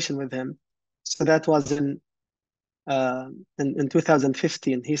conversation with him. So that was in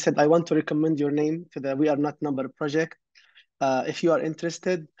 2015. He said, I want to recommend your name to the We Are Not Number project. If you are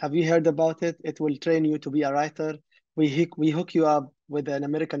interested, have you heard about it? It will train you to be a writer. We hook you up with an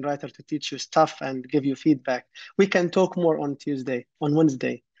American writer to teach you stuff and give you feedback. We can talk more on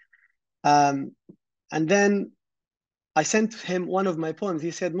Wednesday. And then I sent him one of my poems.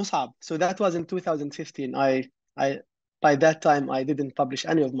 He said, Mus'ab. So that was in 2015. By that time, I didn't publish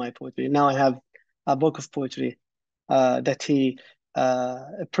any of my poetry. Now I have a book of poetry that he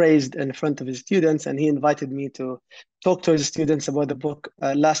praised in front of his students, and he invited me to talk to his students about the book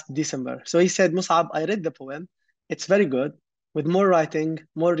last December. So he said, Mus'ab, I read the poem. It's very good. With more writing,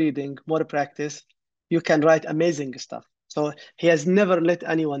 more reading, more practice, you can write amazing stuff. So he has never let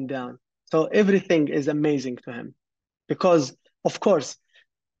anyone down. So everything is amazing to him, because of course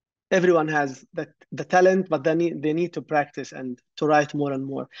everyone has the talent, but they need to practice and to write more and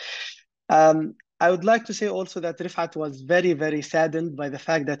more. I would like to say also that Refaat was very, very saddened by the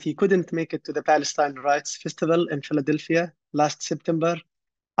fact that he couldn't make it to the Palestine Writes Festival in Philadelphia last September.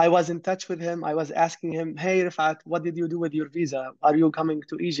 I was in touch with him. I was asking him, hey, Refaat, what did you do with your visa? Are you coming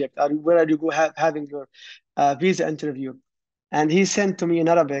to Egypt? Where are you having your visa interview? And he sent to me in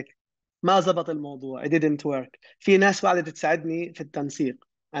Arabic, ما زبط الموضوع. It didn't work. في ناس وعدت تساعدني في التنسيق.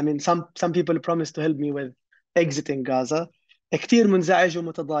 I mean, some people promised to help me with exiting Gaza. كتير منزعج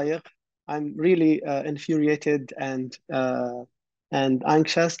ومتضايق. I'm really infuriated and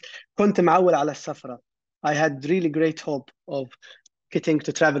anxious. كنت معول على السفرة. I had really great hope of getting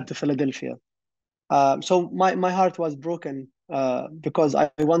to travel to Philadelphia. So my heart was broken because I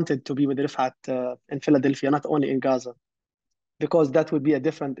wanted to be with Refaat in Philadelphia, not only in Gaza, because that would be a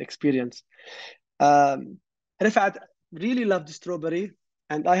different experience. Refaat really loved strawberry,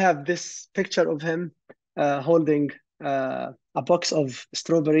 and I have this picture of him holding a box of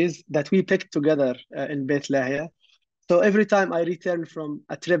strawberries that we picked together in Beit Lahia. So every time I returned from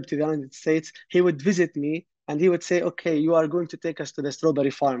a trip to the United States, he would visit me and he would say, okay, you are going to take us to the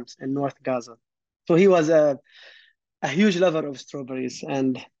strawberry farms in North Gaza. So he was a huge lover of strawberries,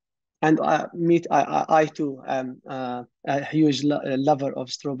 and I too am a huge lover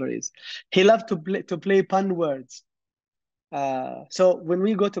of strawberries. He loved to play pun words. So when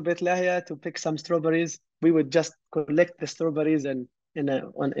we go to Beit Lahia to pick some strawberries, we would just collect the strawberries and in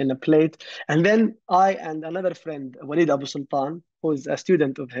a plate, and then I and another friend, Walid Abu Sultan, who is a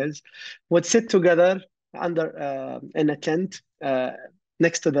student of his, would sit together under in a tent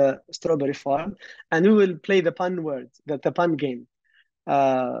next to the strawberry farm, and we will play the pun words, the pun game.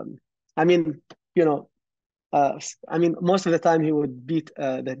 I mean, you know, I mean, most of the time he would beat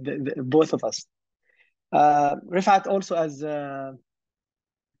both of us. Refaat also, as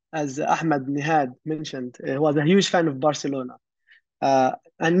Ahmed Nihad mentioned, was a huge fan of Barcelona,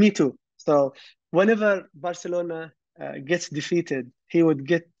 and me too. So whenever Barcelona gets defeated, he would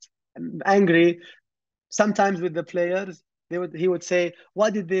get angry. Sometimes with the players, he would say, "Why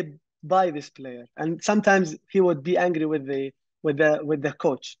did they buy this player?" And sometimes he would be angry with the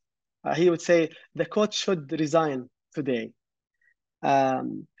coach. He would say, "The coach should resign today."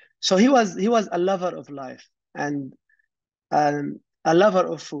 Um, so he was a lover of life, and a lover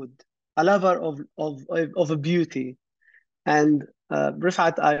of food, a lover of beauty. And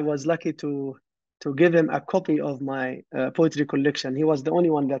Rifat, I was lucky to give him a copy of my poetry collection. He was the only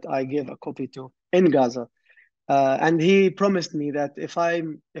one that I gave a copy to in Gaza. And he promised me that if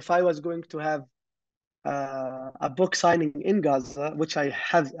I was going to have a book signing in Gaza, which I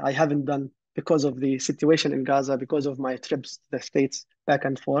haven't done because of the situation in Gaza, because of my trips to the States back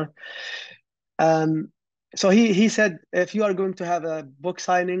and forth. So he said, if you are going to have a book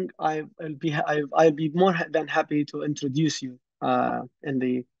signing, I'll be more than happy to introduce you in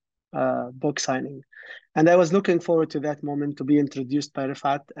the book signing. And I was looking forward to that moment, to be introduced by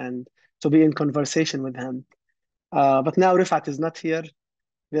Rifat and to be in conversation with him. But now Rifat is not here.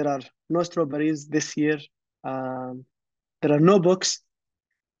 There are no strawberries this year. There are no books,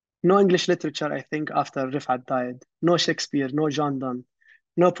 no English literature, I think, after Rifat died. No Shakespeare, no John Donne,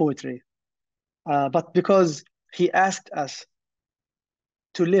 no poetry. But because he asked us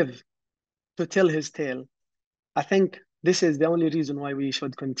to live, to tell his tale, I think this is the only reason why we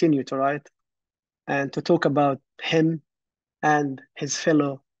should continue to write and to talk about him and his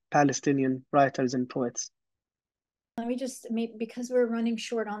fellow Palestinian writers and poets. Let me just, because we're running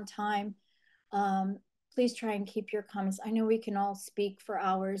short on time, please try and keep your comments. I know we can all speak for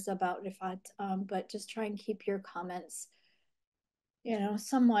hours about Rifat, but just try and keep your comments,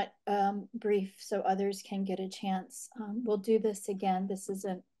 somewhat brief so others can get a chance. We'll do this again. This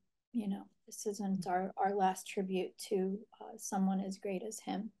isn't our last tribute to someone as great as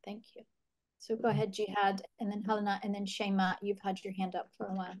him. Thank you. So go ahead, Jihad, and then Helena, and then Shema. You've had your hand up for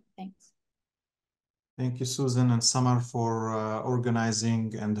a while. Thanks. Thank you, Susan and Samar, for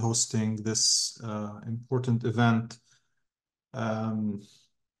organizing and hosting this important event.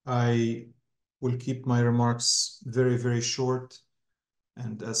 I will keep my remarks very, very short.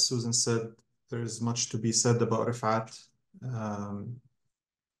 And as Susan said, there is much to be said about Rifat.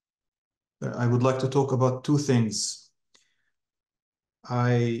 I would like to talk about two things.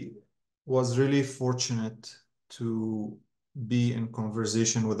 I was really fortunate to be in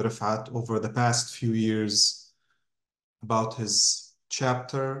conversation with Rifat over the past few years about his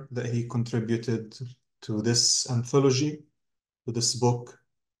chapter that he contributed to this anthology, to this book,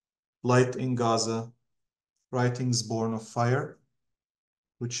 Light in Gaza, Writings Born of Fire,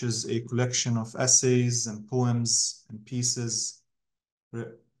 which is a collection of essays and poems and pieces.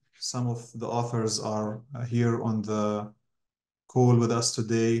 Some of the authors are here on the call with us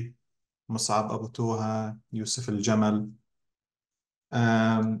today: Mus'ab Abu Toha, Yusuf al-Jamal.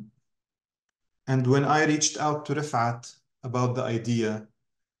 And when I reached out to Rifat about the idea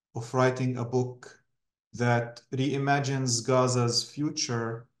of writing a book that reimagines Gaza's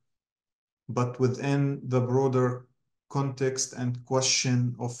future, but within the broader context and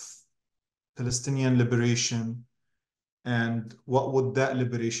question of Palestinian liberation, and what would that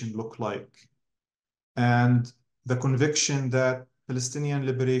liberation look like? And the conviction that Palestinian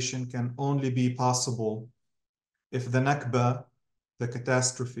liberation can only be possible if the Nakba, the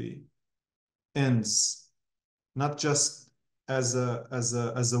catastrophe, ends, not just as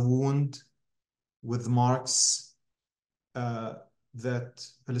a wound with marks that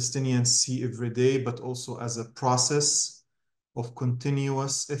Palestinians see every day, but also as a process of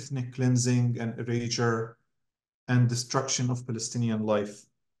continuous ethnic cleansing and erasure and destruction of Palestinian life.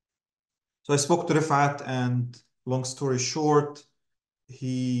 So I spoke to Rifat, and long story short,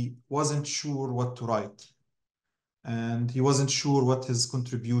 he wasn't sure what to write, and he wasn't sure what his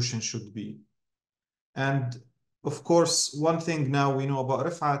contribution should be. And of course, one thing now we know about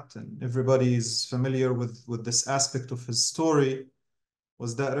Refaat, and everybody is familiar with this aspect of his story,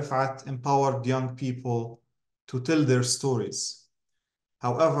 was that Refaat empowered young people to tell their stories.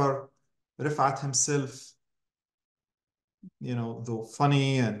 However, Refaat himself, though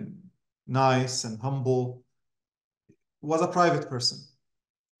funny and nice and humble, was a private person.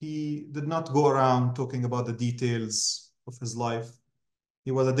 He did not go around talking about the details of his life.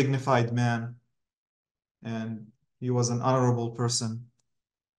 He was a dignified man, and he was an honorable person.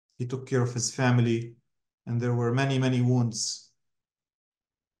 He took care of his family, and there were many, many wounds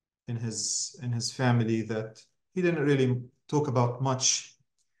in his family that he didn't really talk about much.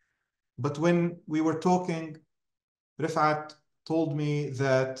 But when we were talking, Refaat told me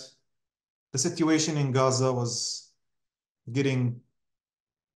that the situation in Gaza was getting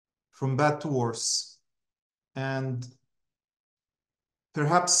from bad to worse, and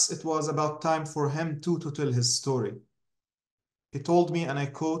perhaps it was about time for him too to tell his story. He told me, and I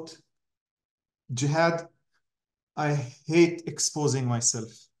quote, "Jihad, I hate exposing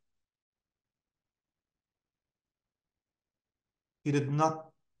myself." He did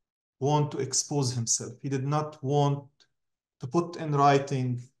not want to expose himself. He did not want to put in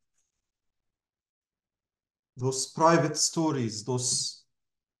writing those private stories, those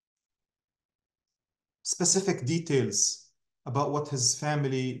specific details about what his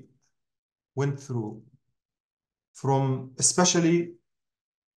family went through, from especially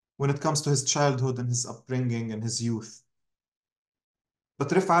when it comes to his childhood and his upbringing and his youth. But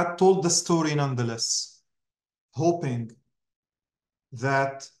Refaat told the story nonetheless, hoping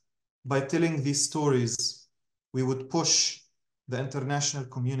that by telling these stories, we would push the international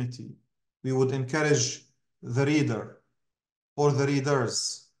community. We would encourage the reader or the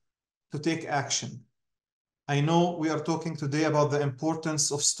readers to take action. I know we are talking today about the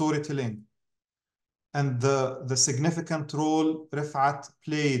importance of storytelling and the significant role Refaat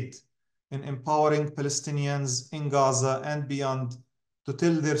played in empowering Palestinians in Gaza and beyond to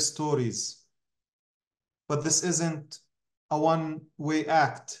tell their stories. But this isn't a one-way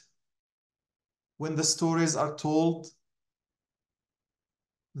act. When the stories are told,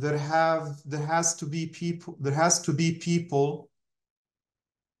 there has to be people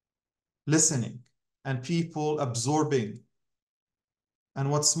listening and people absorbing. And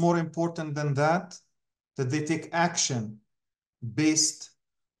what's more important than that they take action based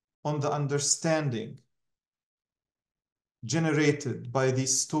on the understanding generated by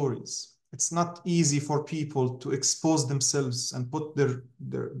these stories. It's not easy for people to expose themselves and put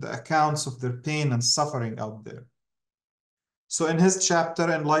the accounts of their pain and suffering out there. So in his chapter,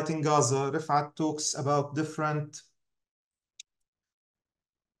 Enlightening Gaza, Refaat talks about different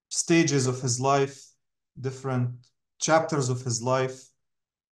stages of his life, different chapters of his life.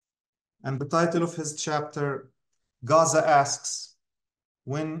 And the title of his chapter, Gaza Asks,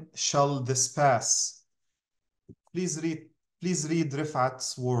 "When shall this pass?" Please read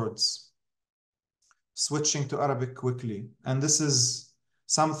Refaat's words, switching to Arabic quickly. And this is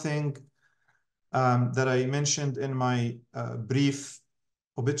something that I mentioned in my brief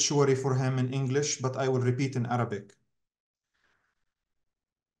obituary for him in English, but I will repeat in Arabic.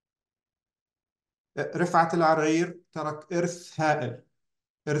 رفعت العرير ترك إرث هائل،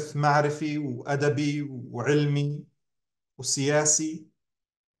 إرث معرفي وأدبي وعلمي وسياسي.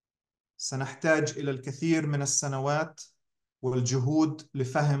 سنحتاج إلى الكثير من السنوات والجهود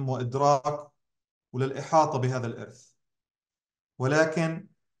لفهم وإدراك وللإحاطة بهذا الإرث. ولكن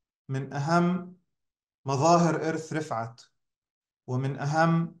من أهم مظاهر إرث رفعت ومن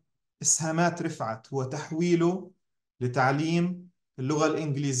أهم إسهامات رفعت هو تحويله لتعليم اللغة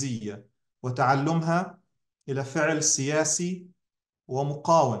الإنجليزية وتعلمها إلى فعل سياسي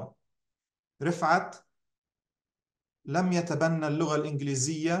ومقاوم. رفعت لم يتبنى اللغة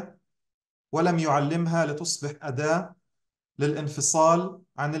الإنجليزية ولم يعلمها لتصبح أداة للانفصال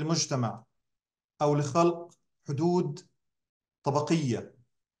عن المجتمع أو لخلق حدود طبقية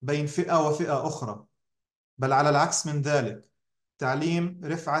بين فئة وفئة أخرى، بل على العكس من ذلك. تعليم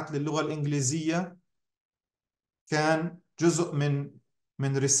رفعت للغة الإنجليزية كان جزء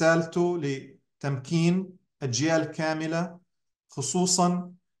من رسالته لتمكين أجيال كاملة،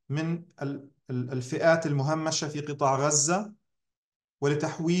 خصوصا من الفئات المهمشة في قطاع غزة،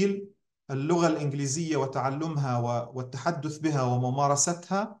 ولتحويل اللغة الإنجليزية وتعلمها والتحدث بها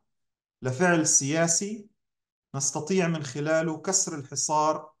وممارستها لفعل سياسي نستطيع من خلاله كسر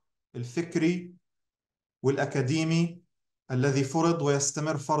الحصار الفكري والأكاديمي الذي فرض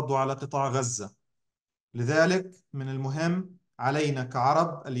ويستمر فرضه على قطاع غزة. لذلك من المهم علينا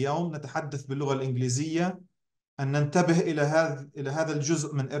كعرب اليوم نتحدث باللغة الإنجليزية أن ننتبه إلى هذا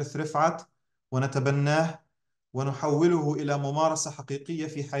الجزء من إرث رفعت ونتبناه ونحوله إلى ممارسة حقيقية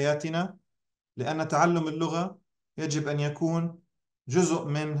في حياتنا، لأن تعلم اللغة يجب أن يكون جزء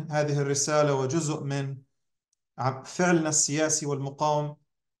من هذه الرسالة وجزء من فعلنا السياسي والمقاوم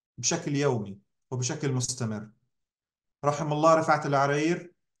بشكل يومي وبشكل مستمر. رحم الله رفعت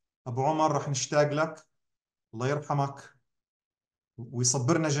العرير. أبو عمر، رح نشتاق لك، الله يرحمك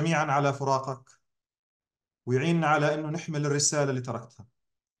ويصبرنا جميعا على فراقك ويعيننا على أنه نحمل الرسالة اللي تركتها.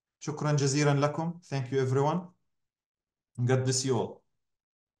 شكرا جزيلا لكم. Thank you everyone. God bless you all.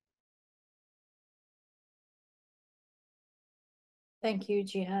 Thank you,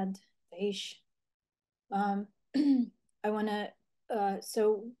 Jihad. Aish. I want to,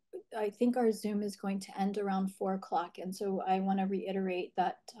 so I think our Zoom is going to end around 4 o'clock. And so I want to reiterate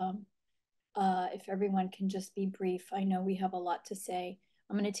that if everyone can just be brief, I know we have a lot to say.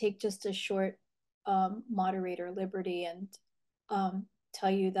 I'm going to take just a short moderator liberty and tell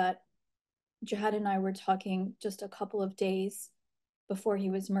you that Jihad and I were talking just a couple of days before he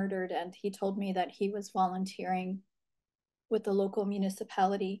was murdered, and he told me that he was volunteering with the local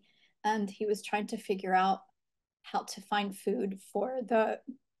municipality, and he was trying to figure out how to find food for the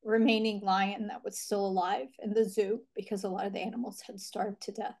remaining lion that was still alive in the zoo, because a lot of the animals had starved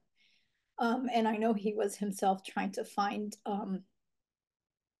to death. And I know he was himself trying to find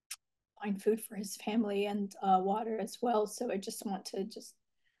food for his family and water as well. So I just want to just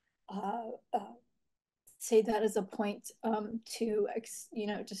say that as a point to,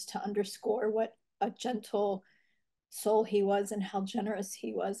 just to underscore what a gentle soul he was and how generous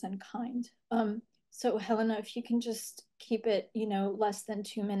he was and kind. So Helena, if you can just keep it, less than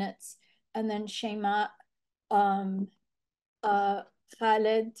 2 minutes, and then Shema,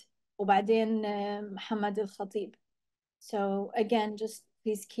 Khaled, وبعدين محمد الخطيب. So again, just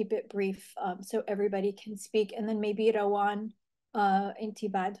please keep it brief so everybody can speak, and then maybe Rawan, انتي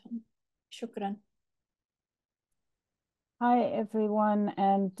بعدهم. شكرا. Hi, everyone,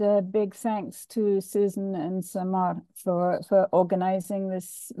 and big thanks to Susan and Samar for organizing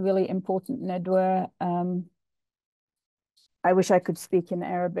this really important nedwa. I wish I could speak in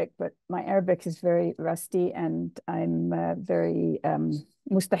Arabic, but my Arabic is very rusty, and I'm very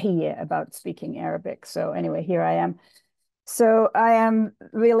mustahiyya about speaking Arabic. So anyway, here I am. So I am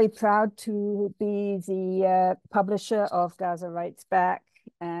really proud to be the publisher of Gaza Writes Back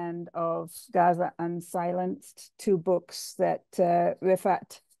and of Gaza Unsilenced, 2 books that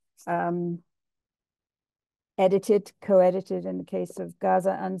Refaat co-edited in the case of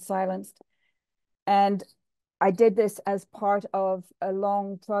Gaza Unsilenced. And I did this as part of a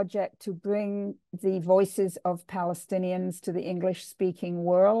long project to bring the voices of Palestinians to the English-speaking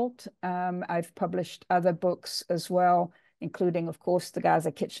world. I've published other books as well, including, of course, the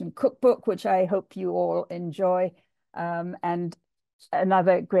Gaza Kitchen Cookbook, which I hope you all enjoy, and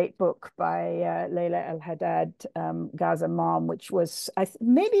another great book by Layla El-Haddad, Gaza Mom, which was,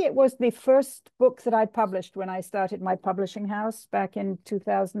 maybe it was the first book that I published when I started my publishing house back in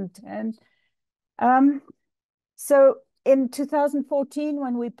 2010. So in 2014,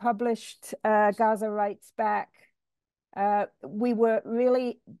 when we published Gaza Writes Back, we were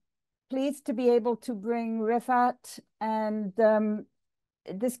really pleased to be able to bring Refaat and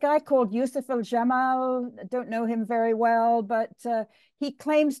this guy called Yusuf al-Jamal. I don't know him very well, but he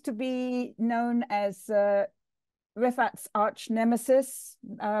claims to be known as Refaat's arch nemesis.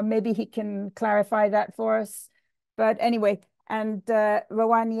 Maybe he can clarify that for us. But anyway, and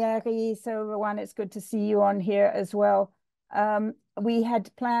Rawan Yeri. So Rawan, it's good to see you on here as well. We had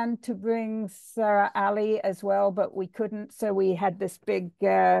planned to bring Sarah Ali as well, but we couldn't. So we had this big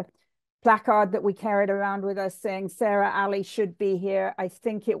placard that we carried around with us saying Sarah Ali should be here. I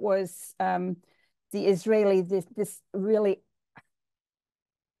think it was the Israeli, this really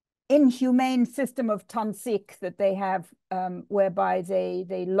inhumane system of tansik that they have, whereby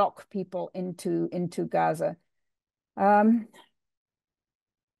they lock people into Gaza.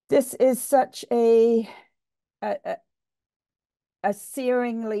 This is such a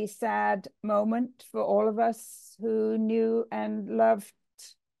searingly sad moment for all of us who knew and loved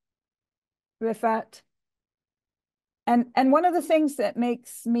Refaat. And one of the things that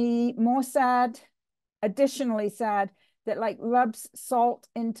makes me more sad, additionally sad, that like rubs salt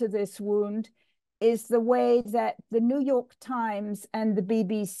into this wound, is the way that the New York Times and the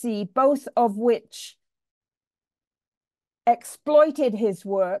BBC, both of which exploited his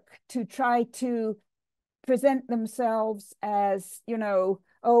work to try to present themselves as,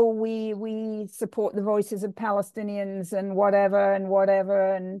 oh, we support the voices of Palestinians and whatever.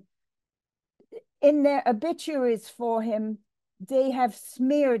 And in their obituaries for him, they have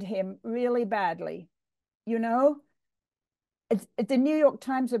smeared him really badly, the New York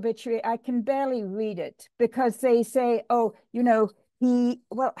Times obituary, I can barely read it because they say, oh, you know,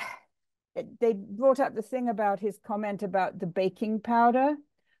 they brought up the thing about his comment about the baking powder,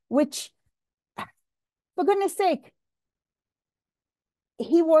 which, for goodness sake,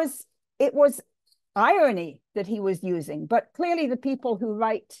 it was irony that he was using, but clearly the people who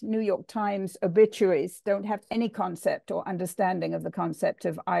write New York Times obituaries don't have any concept or understanding of the concept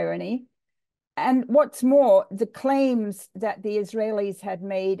of irony. And what's more, the claims that the Israelis had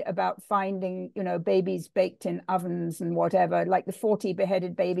made about finding, you know, babies baked in ovens and whatever, like the 40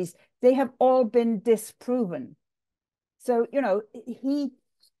 beheaded babies, they have all been disproven. So, you know, he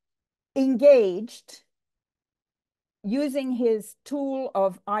engaged using his tool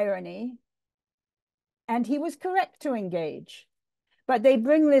of irony, and he was correct to engage. But they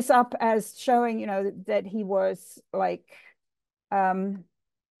bring this up as showing, you know, that he was like,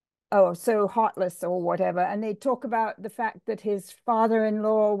 oh, so heartless or whatever. And they talk about the fact that his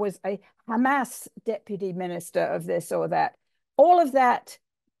father-in-law was a Hamas deputy minister of this or that. All of that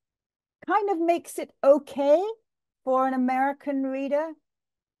kind of makes it okay for an American reader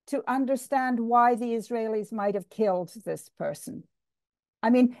to understand why the Israelis might have killed this person. I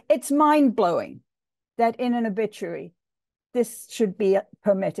mean, it's mind-blowing that in an obituary, this should be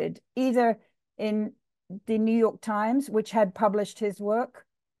permitted, either in the New York Times, which had published his work,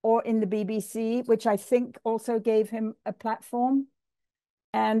 or in the BBC, which I think also gave him a platform.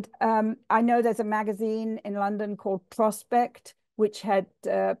 And I know there's a magazine in London called Prospect, which had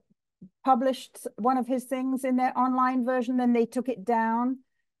published one of his things in their online version, then they took it down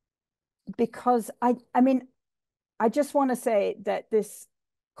because I mean, I just want to say that this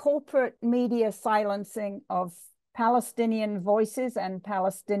corporate media silencing of Palestinian voices and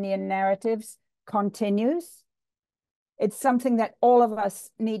Palestinian narratives continues. It's something that all of us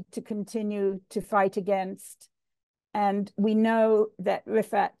need to continue to fight against. And we know that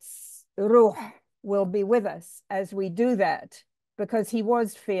Refaat's ruh will be with us as we do that, because he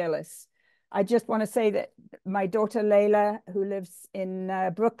was fearless. I just want to say that my daughter Layla, who lives in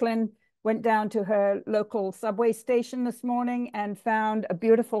Brooklyn, went down to her local subway station this morning and found a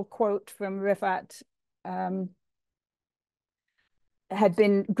beautiful quote from Refaat, had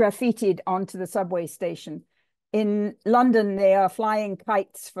been graffitied onto the subway station. In London, they are flying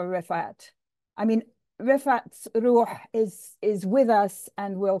kites for Refaat. I mean, Refaat's ruh is with us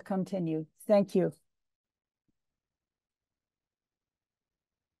and will continue. Thank you.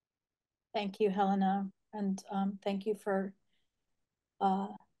 Thank you, Helena. And thank you for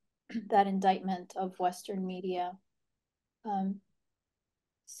that indictment of Western media. I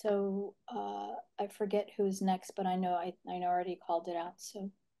forget who's next, but I know I already called it out.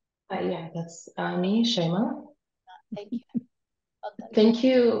 So yeah, that's me, Shaima. Thank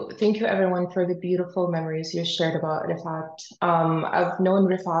you. Thank you everyone for the beautiful memories you shared about Refaat. I've known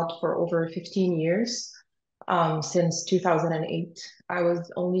Refaat for over 15 years, since 2008. I was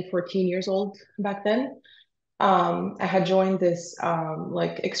only 14 years old back then. I had joined this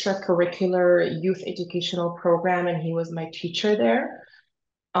like extracurricular youth educational program, and he was my teacher there.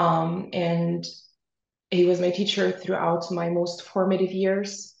 And he was my teacher throughout my most formative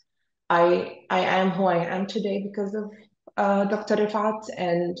years. I am who I am today because of Dr. Refaat,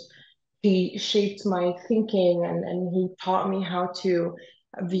 and he shaped my thinking, and he taught me how to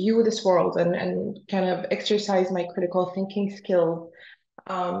view this world and kind of exercise my critical thinking skills.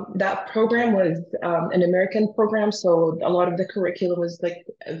 That program was an American program, so a lot of the curriculum was like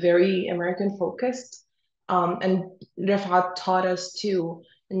very American focused. And Refaat taught us to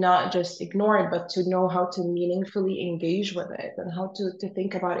not just ignore it, but to know how to meaningfully engage with it and how to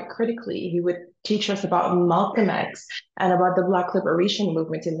think about it critically. He would teach us about Malcolm X and about the Black liberation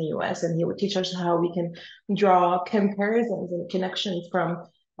movement in the US, and he would teach us how we can draw comparisons and connections from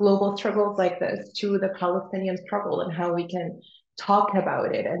global struggles like this to the Palestinian struggle, and how we can talk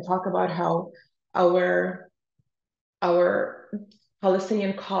about it and talk about how our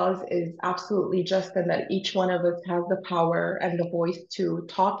Palestinian cause is absolutely just, and that each one of us has the power and the voice to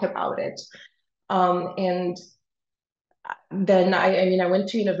talk about it. And then I went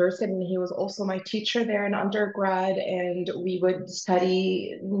to university, and he was also my teacher there in undergrad, and we would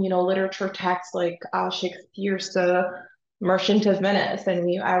study, literature texts like Shakespeare's Merchant of Venice,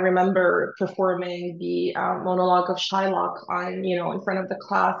 and I remember performing the monologue of Shylock in front of the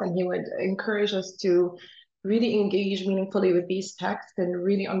class, and he would encourage us to really engage meaningfully with these texts and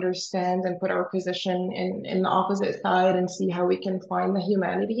really understand and put our position in the opposite side and see how we can find the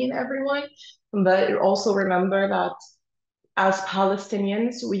humanity in everyone. But also remember that as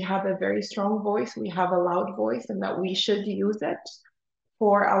Palestinians, we have a very strong voice, we have a loud voice, and that we should use it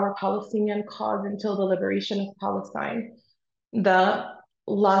for our Palestinian cause until the liberation of Palestine. The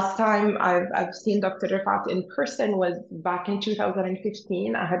last time I've seen Dr. Refaat in person was back in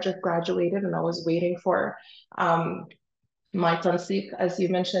 2015. I had just graduated and I was waiting for my tanseek, as you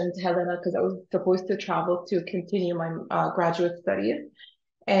mentioned, Helena, because I was supposed to travel to continue my graduate studies.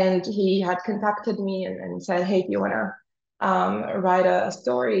 And he had contacted me and said, hey, do you want to write a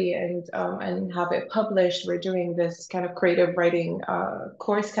story and have it published? We're doing this kind of creative writing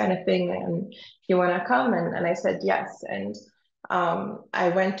course kind of thing, and you want to come? And I said yes. And I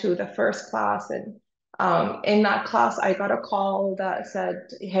went to the first class, and in that class, I got a call that said,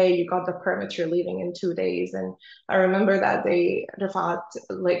 hey, you got the permit, you're leaving in 2 days. And I remember that day, Rafat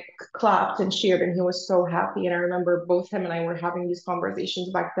like clapped and cheered, and he was so happy. And I remember both him and I were having these conversations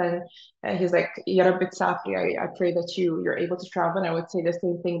back then. And he's like, Ya Rabbi Tsafri, I pray that you're able to travel. And I would say the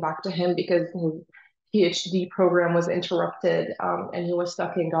same thing back to him because his PhD program was interrupted, and he was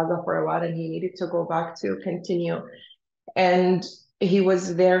stuck in Gaza for a while, and he needed to go back to continue. And he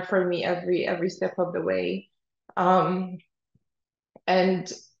was there for me every step of the way. And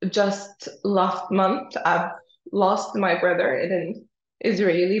just last month, I've lost my brother in an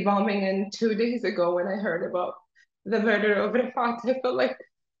Israeli bombing. And 2 days ago, when I heard about the murder of Refaat, I felt like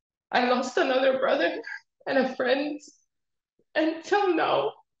I lost another brother and a friend. Until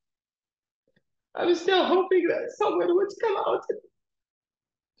now, I'm still hoping that someone would come out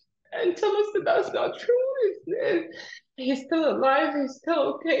and tell us that that's not true. He's still alive, he's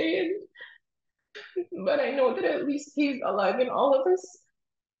still okay. But I know that at least he's alive in all of us.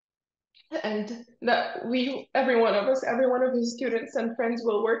 And that every one of us, every one of his students and friends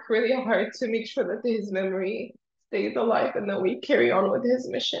will work really hard to make sure that his memory stays alive and that we carry on with his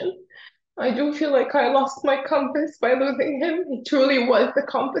mission. I do feel like I lost my compass by losing him. He truly was the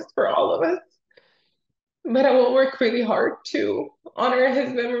compass for all of us. But I will work really hard to honor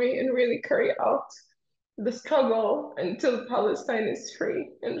his memory and really carry out the struggle until Palestine is free,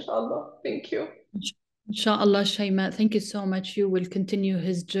 inshallah. Thank you. Inshallah, Shaima, thank you so much. You will continue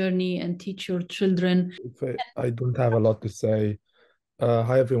his journey and teach your children. I don't have a lot to say.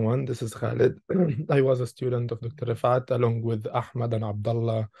 Hi, everyone. This is Khalid. I was a student of Dr. Refaat along with Ahmad and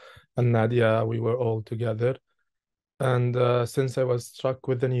Abdullah and Nadia. We were all together. And since I was struck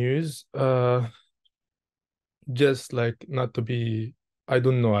with the news, just like not to be, I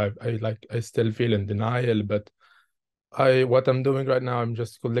don't know, I still feel in denial, but what I'm doing right now, I'm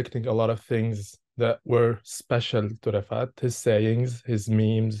just collecting a lot of things that were special to Refaat, his sayings, his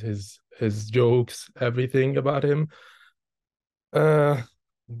memes, his jokes, everything about him.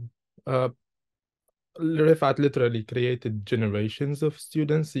 Refaat literally created generations of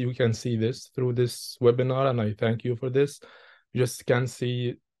students. You can see this through this webinar, and I thank you for this. You just can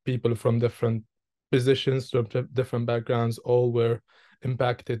see people from different positions, from different backgrounds, all were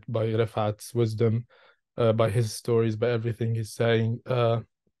impacted by Refaat's wisdom, by his stories, by everything he's saying. I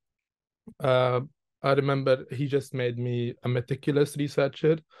remember he just made me a meticulous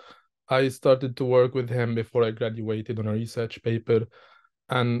researcher. I started to work with him before I graduated on a research paper,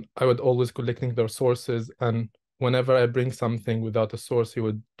 and I would always collecting their sources. And whenever I bring something without a source, he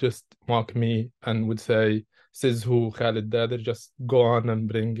would just mock me and would say, "Says who, Khalid Dader, just go on and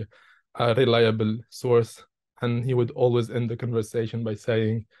bring a reliable source." And he would always end the conversation by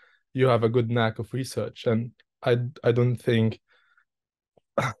saying, "You have a good knack of research." And I don't think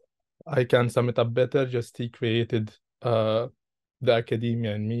I can sum it up better. Just he created the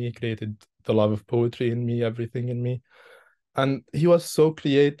academia in me, he created the love of poetry in me, everything in me. And he was so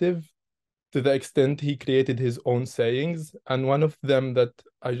creative to the extent he created his own sayings. And one of them that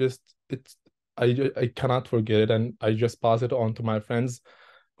I cannot forget it, and I just pass it on to my friends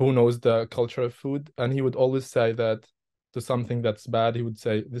who knows the culture of food. And he would always say that to something that's bad, he would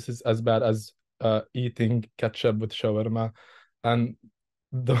say, "This is as bad as eating ketchup with shawarma." And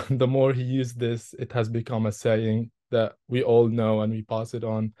the more he used this, it has become a saying that we all know and we pass it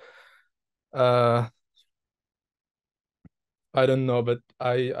on. I don't know, but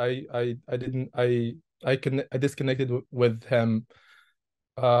I disconnected with him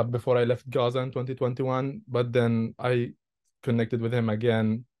before I left Gaza in 2021, but then I connected with him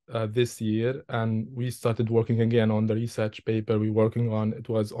again this year, and we started working again on the research paper we're working on. It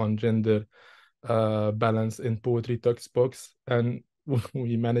was on gender balance in poetry textbooks, and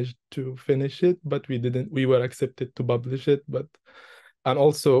we managed to finish it, but we were accepted to publish it. And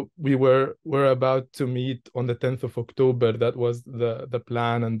also we're about to meet on the 10th of October. That was the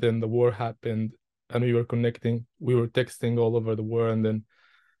plan, and then the war happened, and we were texting all over the world,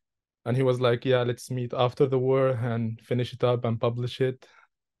 and he was like, "Yeah, let's meet after the war and finish it up and publish it."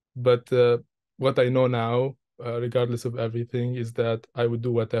 But what I know now, regardless of everything, is that I would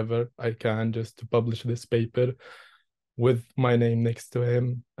do whatever I can just to publish this paper with my name next to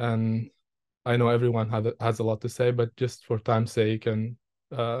him. And I know everyone has a lot to say, but just for time's sake, and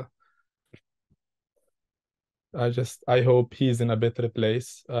I hope he's in a better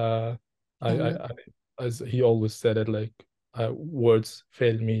place. As he always said it, like words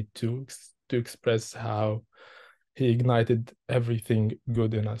fail me to express how he ignited everything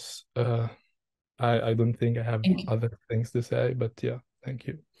good in us. I don't think I have other things to say, but yeah, thank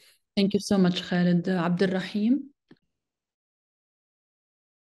you. Thank you so much, Khalid. Abdulrahim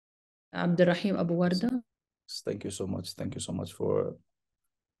Abu Warda. Thank you so much. Thank you so much for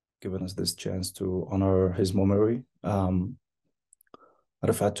giving us this chance to honor his memory.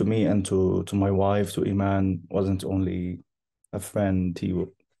 Refaat, to me and to my wife, to Iman, wasn't only a friend, he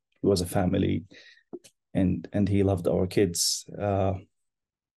was a family, and he loved our kids.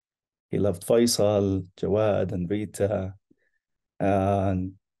 He loved Faisal, Jawad, and Rita,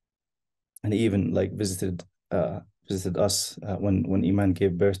 and he even like visited us when Iman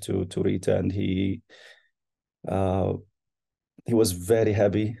gave birth to Rita, and he was very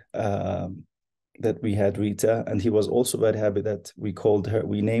happy that we had Rita, and he was also very happy that we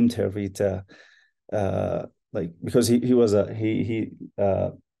named her Rita, like because he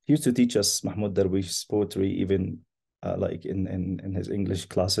used to teach us Mahmoud Darwish's poetry, even like in his English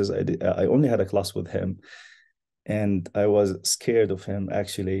classes. I only had a class with him, and I was scared of him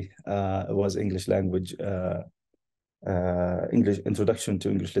actually. It was English language, English introduction to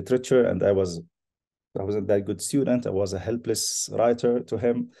English literature, and I wasn't that good student. I was a helpless writer to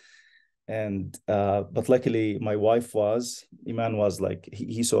him. And but luckily my wife Iman was like,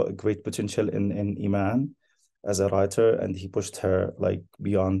 he saw a great potential in Iman as a writer, and he pushed her like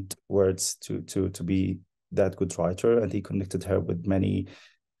beyond words to be that good writer, and he connected her with many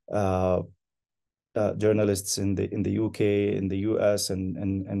journalists in the UK, in the US,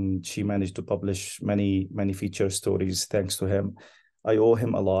 and she managed to publish many feature stories thanks to him. I owe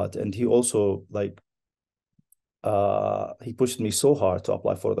him a lot. And he also like he pushed me so hard to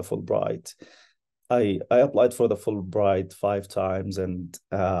apply for the Fulbright. I applied for the Fulbright 5 times, and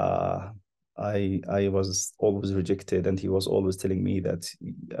I was always rejected, and he was always telling me that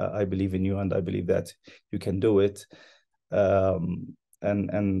I believe in you, and I believe that you can do it.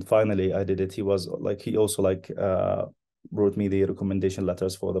 And finally I did it. He also wrote me the recommendation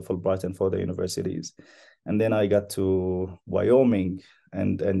letters for the Fulbright and for the universities. And then I got to Wyoming,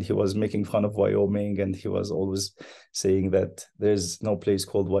 and he was making fun of Wyoming, and he was always saying that there's no place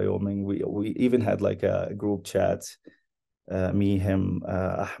called Wyoming. We even had like a group chat, me, him,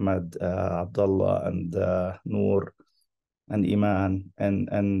 Ahmed, Abdullah, and Noor, and Iman,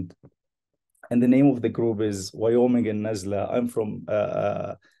 and the name of the group is Wyoming and Nazla. I'm from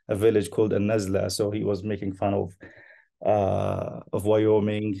a village called Nazla, so he was making fun of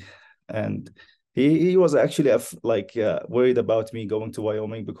Wyoming, and he was actually worried about me going to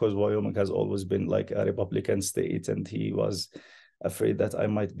Wyoming, because Wyoming has always been like a Republican state, and he was afraid that I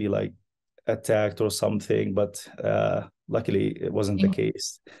might be like attacked or something, but luckily it wasn't the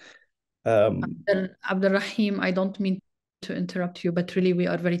case. Abdulrahim, I don't mean to interrupt you, but really we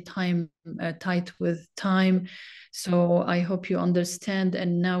are very tight with time. So I hope you understand.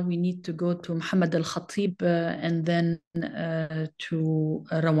 And now we need to go to Muhammad Al-Khatib and then to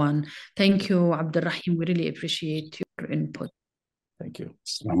Rawan. Thank you, Abdulrahim. We really appreciate your input. Thank you.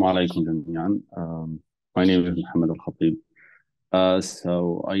 Assalamu alaikum jami'an. My name is Muhammad Al-Khatib.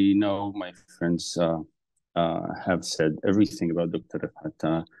 So I know my friends have said everything about Dr.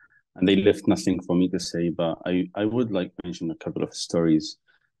 Refaat, and they left nothing for me to say, but I would like to mention a couple of stories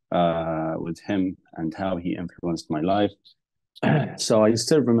with him and how he influenced my life. So I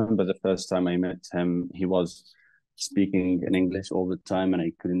still remember the first time I met him. He was speaking in English all the time, and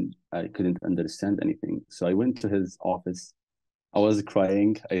I couldn't understand anything. So I went to his office. I was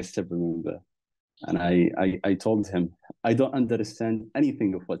crying, I still remember. And I told him, I don't understand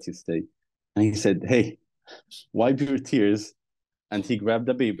anything of what you say. And he said, hey, wipe your tears. And he grabbed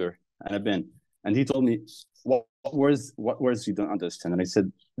a paper and a pen, and he told me, what words you don't understand? And I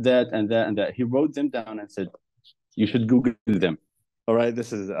said, that and that and that. He wrote them down and said, you should Google them. All right,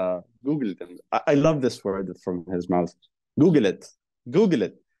 this is Google them. I love this word from his mouth. Google it.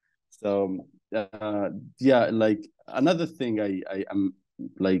 So yeah, like another thing I'm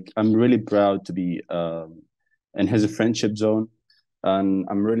really proud to be in his friendship zone. And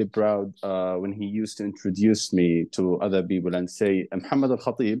I'm really proud when he used to introduce me to other people and say, Muhammad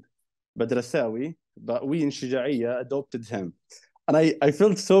Al-Khatib, Badrasawi, but we in Shuja'iyya adopted him. And I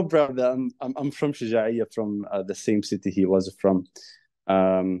felt so proud that I'm from Shuja'iyya, from the same city he was from.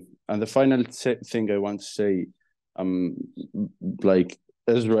 And the final thing I want to say, like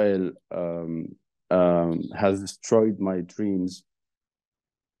Israel has destroyed my dreams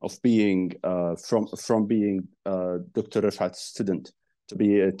of being from being Dr. Refaat's student to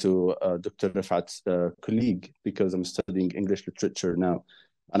be Dr. Refaat's colleague, because I'm studying English literature now.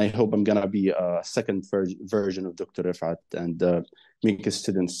 And I hope I'm gonna be a second version of Dr. Refaat and make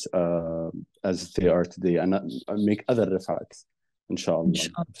students as they are today, and make other Refaats, inshallah.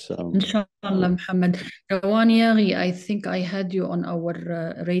 So, Inshallah, Muhammad. Rawan Yaghi, I think I had you on our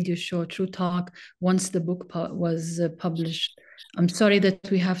radio show, True Talk, once the book was published. I'm sorry that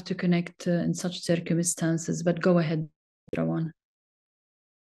we have to connect in such circumstances, but go ahead, Rawan.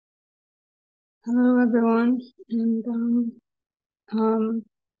 Hello, everyone, and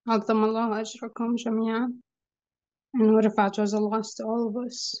عظم الله أجركم جميعا. And Refaat was a loss to all of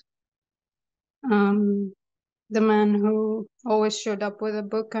us. The man who always showed up with a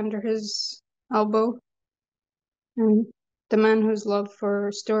book under his elbow, and the man whose love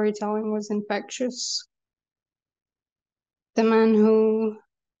for storytelling was infectious. The man who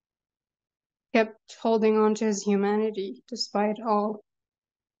kept holding on to his humanity despite all.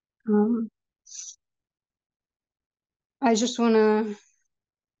 I just want to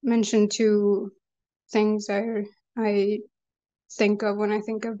mention two things I think of when I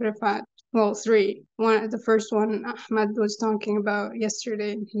think of Refaat. Well, three. The first one Ahmed was talking about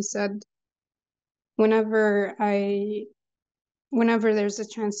yesterday. He said, whenever there's a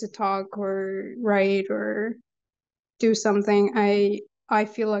chance to talk or write or do something, I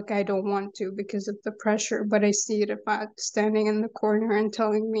feel like I don't want to because of the pressure, but I see Refaat standing in the corner and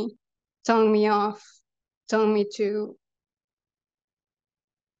telling me off, telling me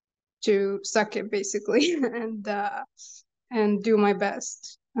to suck it, basically, and do my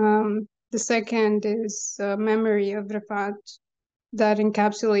best. The second is a memory of Refaat that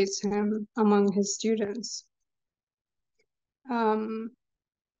encapsulates him among his students.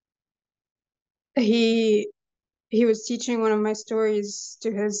 He was teaching one of my stories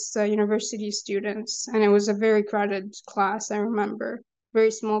to his university students, and it was a very crowded class, I remember.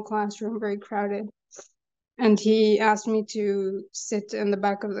 Very small classroom, very crowded. And he asked me to sit in the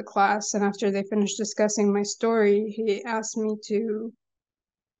back of the class, and after they finished discussing my story, he asked me to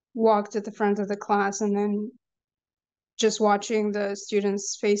walk to the front of the class, and then just watching the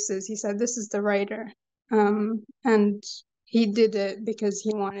students' faces, he said, "This is the writer." And he did it because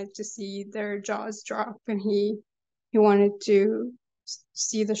he wanted to see their jaws drop, and he wanted to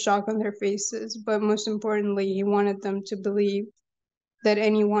see the shock on their faces, but most importantly, he wanted them to believe that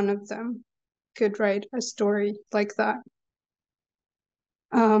any one of them could write a story like that.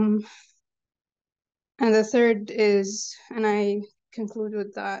 And the third is, and I conclude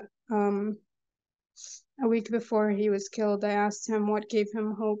with that, a week before he was killed, I asked him what gave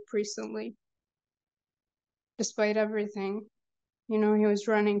him hope recently. Despite everything, he was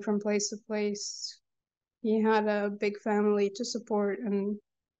running from place to place. He had a big family to support and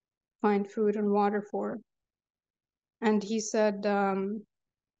find food and water for. And he said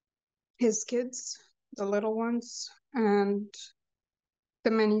his kids, the little ones, and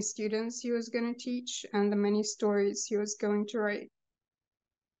the many students he was going to teach, and the many stories he was going to write.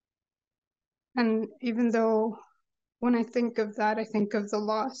 And even though when I think of that, I think of the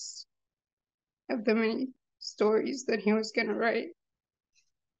loss of the many stories that he was going to write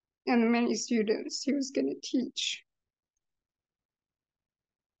and the many students he was going to teach,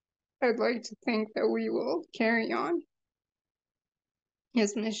 I'd like to think that we will carry on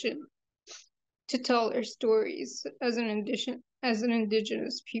his mission to tell our stories as an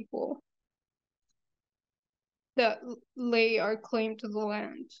indigenous people, that lay our claim to the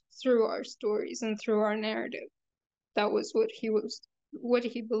land through our stories and through our narrative. That was what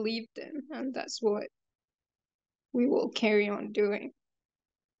he believed in, and that's what we will carry on doing.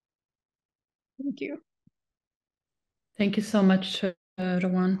 Thank you. Thank you so much,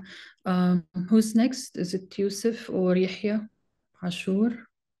 Rawan. Who's next? Is it Yusuf or Yahya? Ashur?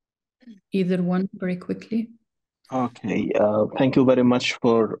 Either one, very quickly. Okay, thank you very much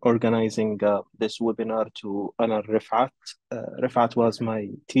for organizing this webinar to honor Refaat. Refaat was my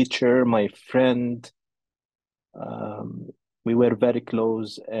teacher, my friend. We were very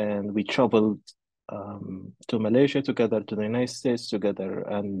close, and we traveled to Malaysia together, to the United States together,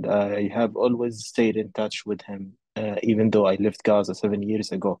 and I have always stayed in touch with him, even though I left Gaza 7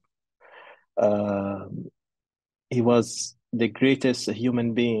 years ago. He was the greatest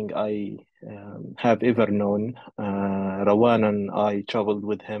human being I have ever known. Rawan and I traveled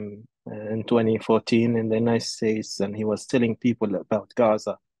with him in 2014 in the United States, and he was telling people about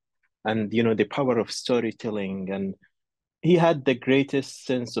Gaza and the power of storytelling, and he had the greatest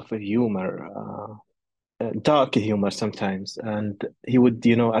sense of humor. dark humor sometimes, and he would,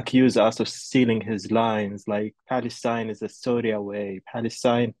 accuse us of stealing his lines, like Palestine is a story away,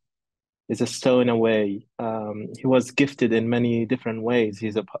 Palestine is a stone away. He was gifted in many different ways.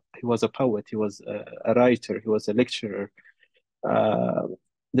 He was a poet, he was a writer, he was a lecturer.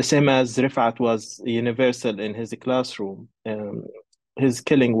 The same as Rifat was universal in his classroom. His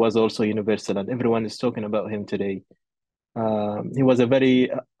killing was also universal, and everyone is talking about him today. He was a very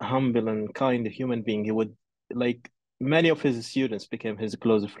humble and kind human being. He would, like, many of his students became his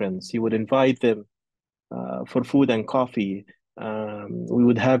close friends. He would invite them for food and coffee. We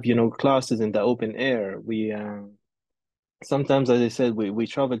would have, classes in the open air. We sometimes, as I said, we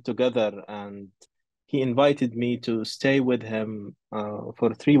traveled together, and he invited me to stay with him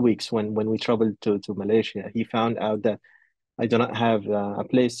for 3 weeks when we traveled to Malaysia. He found out that I do not have a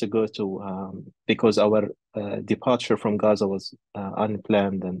place to go to because our departure from Gaza was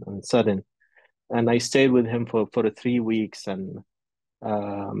unplanned and sudden. And I stayed with him for 3 weeks, and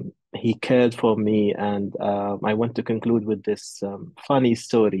he cared for me. And I want to conclude with this funny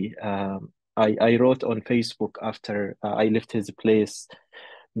story. I wrote on Facebook after I left his place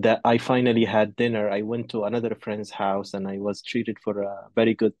that I finally had dinner. I went to another friend's house and I was treated for a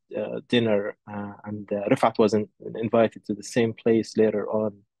very good dinner. And Rifat was invited to the same place later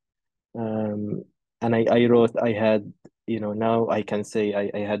on. And I wrote, I had, now I can say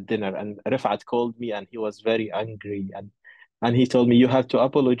I had dinner. And Rifat called me and he was very angry. And he told me, you have to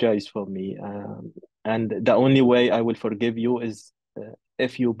apologize for me. And the only way I will forgive you is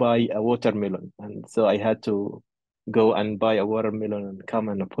if you buy a watermelon. And so I had to go and buy a watermelon and come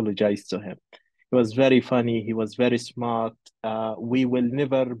and apologize to him. He was very funny. He was very smart. We will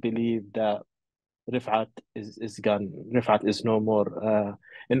never believe that Rifat is gone. Rifat is no more.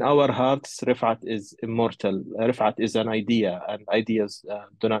 In our hearts, Rifat is immortal. Rifat is an idea, and ideas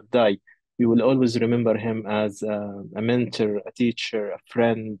do not die. We will always remember him as a mentor, a teacher, a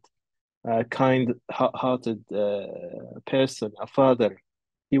friend, a kind-hearted person, a father.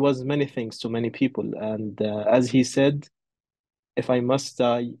 He was many things to many people. And as he said, if I must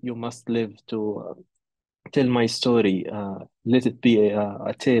die, you must live to tell my story. Let it be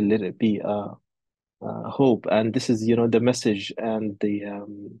a tale, let it be a hope. And this is, the message and the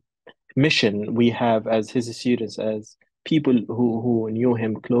mission we have as his students, as people who knew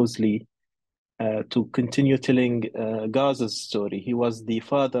him closely, to continue telling Gaza's story. He was the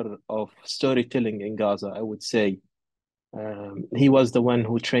father of storytelling in Gaza, I would say. He was the one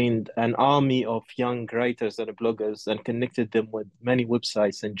who trained an army of young writers and bloggers and connected them with many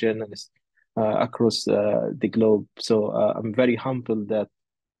websites and journalists across the globe. So I'm very humbled that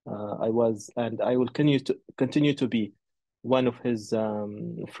I was, and I will continue to be one of his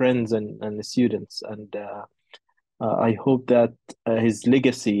friends and students. And I hope that his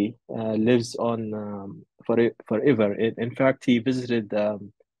legacy lives on forever. In fact, he visited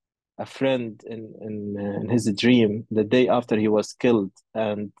a friend in his dream the day after he was killed,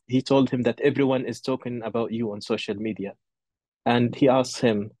 and he told him that everyone is talking about you on social media. And he asked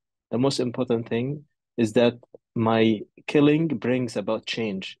him, the most important thing is that my killing brings about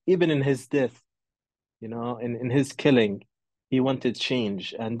change. Even in his death, in his killing, he wanted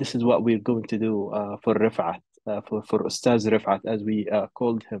change. And this is what we're going to do for Rifat, for Ustaz Rifat, as we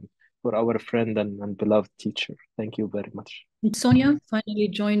called him, for our friend and beloved teacher. Thank you very much. Sonia finally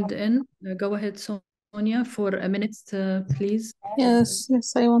joined in. Go ahead, Sonia, for a minute, please. Yes,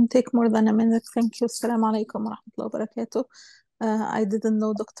 I won't take more than a minute. Thank you. Assalamu alaikum wa rahmatullahi wa barakatuh. I didn't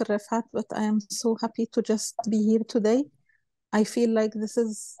know Dr. Refaat, but I am so happy to just be here today. I feel like this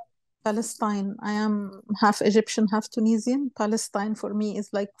is Palestine. I am half Egyptian, half Tunisian. Palestine for me is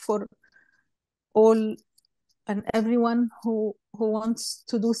like for all and everyone who wants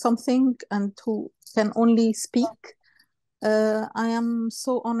to do something and who can only speak. I am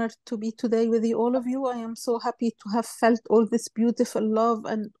so honored to be today with you, all of you. I am so happy to have felt all this beautiful love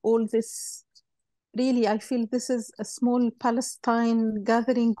and all this. Really, I feel this is a small Palestine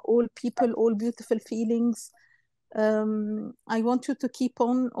gathering all people, all beautiful feelings. I want you to keep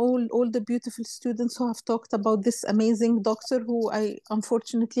on all the beautiful students who have talked about this amazing doctor who I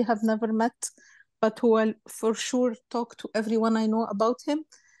unfortunately have never met, but who I'll for sure talk to everyone I know about him.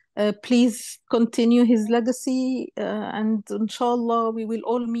 Please continue his legacy, and inshallah we will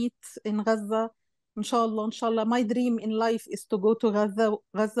all meet in Gaza. Inshallah, my dream in life is to go to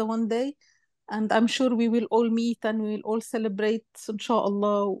Gaza one day, and I'm sure we will all meet and we will all celebrate,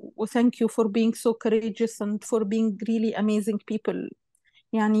 inshallah. Well, thank you for being so courageous and for being really amazing people.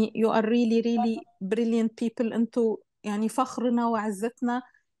 يعني you are really really brilliant people. انتوا يعني فخرنا وعزتنا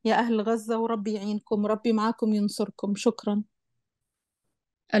يا أهل غزة، وربي يعينكم، ربي معاكم ينصركم. شكرا.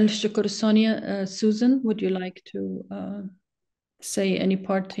 الشكر Sonia. Susan, would you like to say any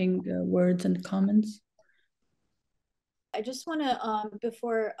parting words and comments? I just want to,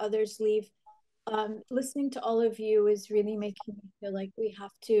 before others leave, listening to all of you is really making me feel like we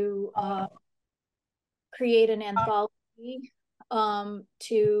have to create an anthology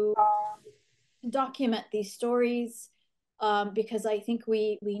to document these stories, because I think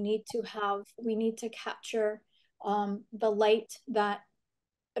we need to capture the light that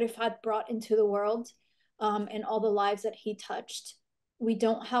Refaat brought into the world, and all the lives that he touched. We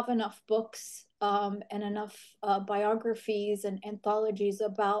don't have enough books and enough biographies and anthologies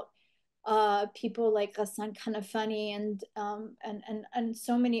about people like Ghassan Kanafani and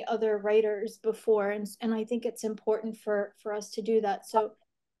so many other writers before, and I think it's important for us to do that. So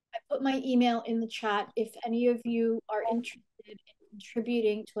I put my email in the chat. If any of you are interested in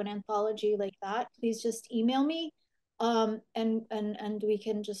contributing to an anthology like that, please just email me, and we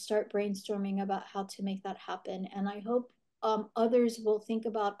can just start brainstorming about how to make that happen. And I hope others will think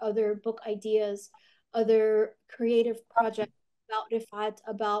about other book ideas, other creative projects about Refaat,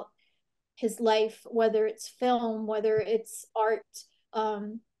 about his life, whether it's film, whether it's art,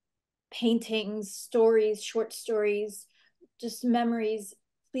 paintings, stories, short stories, just memories.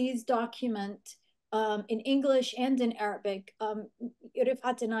 Please document in English and in Arabic.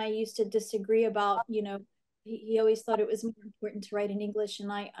 Refaat and I used to disagree about, he always thought it was more important to write in English,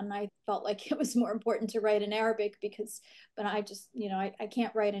 and I felt like it was more important to write in Arabic but I just, I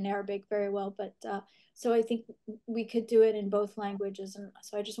can't write in Arabic very well, but so I think we could do it in both languages, and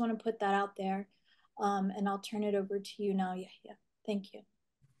so I just want to put that out there, and I'll turn it over to you now, Yahya. Thank you.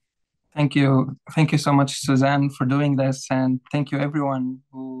 Thank you so much, Suzanne, for doing this, and thank you everyone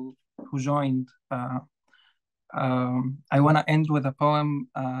who joined. I want to end with a poem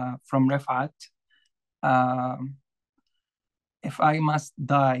from Refaat. If I must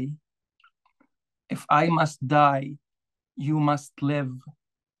die, you must live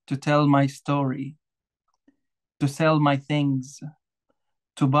to tell my story, to sell my things,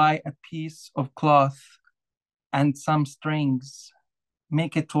 to buy a piece of cloth and some strings,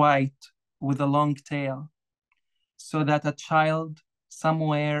 make it white with a long tail, so that a child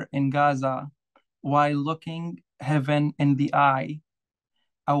somewhere in Gaza, while looking heaven in the eye,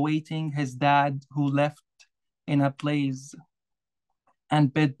 awaiting his dad who left in a blaze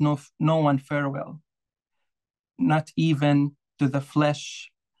and bid no one farewell, not even to the flesh,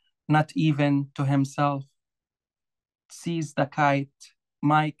 not even to himself, sees the kite,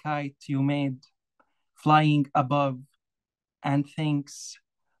 my kite you made, flying above, and thinks,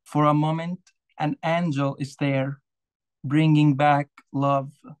 for a moment, an angel is there, bringing back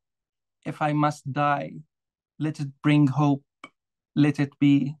love. If I must die, let it bring hope, let it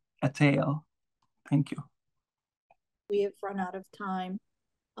be a tale. Thank you. We have run out of time,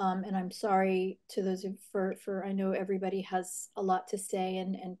 and I'm sorry to those for I know everybody has a lot to say,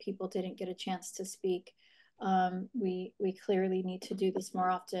 and people didn't get a chance to speak. We clearly need to do this more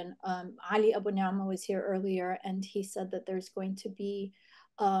often. Ali Abu Ni'ama was here earlier, and he said that there's going to be,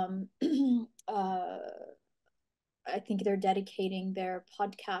 I think they're dedicating their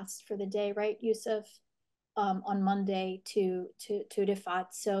podcast for the day, right, Yusuf, on Monday to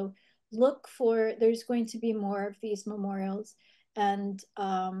Refaat. So look for, there's going to be more of these memorials, and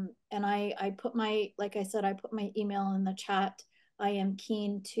I put my, like I said, I put my email in the chat. I am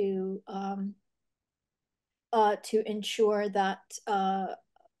keen to ensure that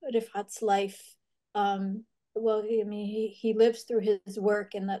Refaat's life, well, I mean, he lives through his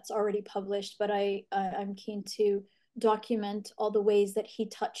work, and that's already published, but I'm keen to document all the ways that he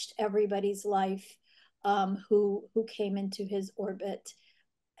touched everybody's life who came into his orbit.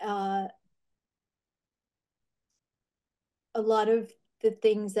 A lot of the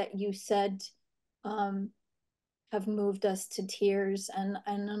things that you said have moved us to tears, and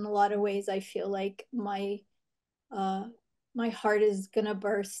in a lot of ways I feel like my heart is gonna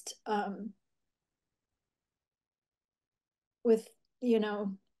burst with,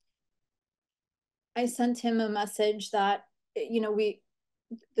 I sent him a message that,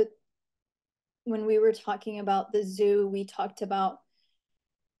 when we were talking about the zoo, we talked about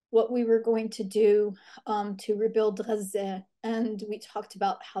what we were going to do to rebuild Gaza, and we talked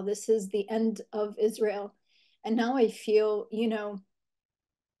about how this is the end of Israel. And now I feel,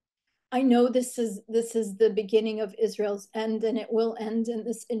 I know this is the beginning of Israel's end, and it will end, and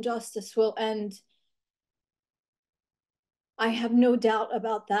this injustice will end. I have no doubt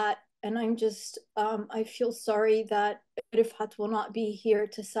about that. And I'm just, I feel sorry that Refaat will not be here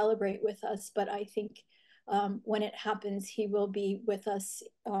to celebrate with us, but I think when it happens, he will be with us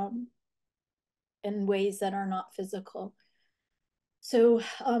in ways that are not physical. So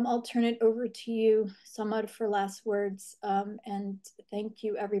I'll turn it over to you, Samar, for last words. And thank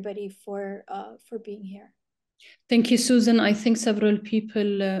you, everybody, for being here. Thank you, Susan. I think several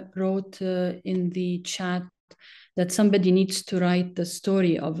people wrote in the chat that somebody needs to write the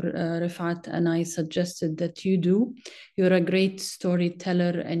story of Refaat, and I suggested that you do. You're a great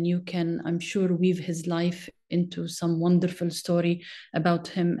storyteller, and you can, I'm sure, weave his life into some wonderful story about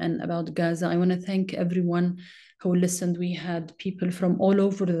him and about Gaza. I want to thank everyone who listened. We had people from all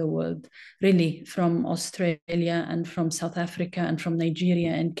over the world, really, from Australia and from South Africa and from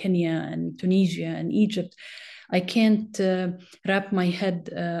Nigeria and Kenya and Tunisia and Egypt. I can't wrap my head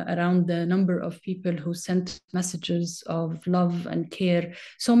around the number of people who sent messages of love and care.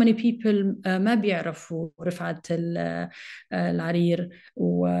 So many people ما بيعرفوا رفعت العرير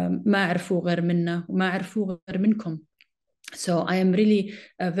وما عرفوا غير منا وما عرفوا غير منكم. So I am really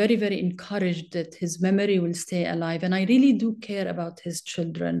very, very encouraged that his memory will stay alive. And I really do care about his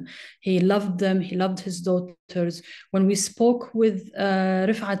children. He loved them. He loved his daughters. When we spoke with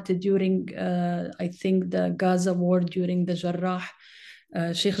Refaat during, I think, the Gaza war, during the Jarrah,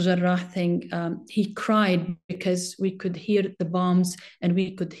 Sheikh Jarrah thing, he cried because we could hear the bombs and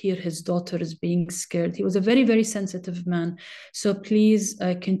we could hear his daughters being scared. He was a very, very sensitive man. So please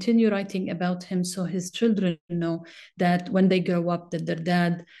continue writing about him so his children know that when they grow up, that their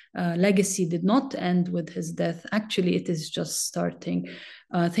dad legacy did not end with his death. Actually, it is just starting.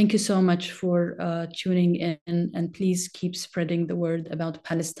 Thank you so much for tuning in, and please keep spreading the word about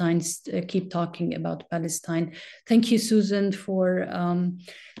Palestine. Keep talking about Palestine. Thank you, Susan, for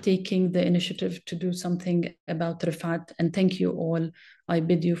taking the initiative to do something about Refaat, and thank you all. I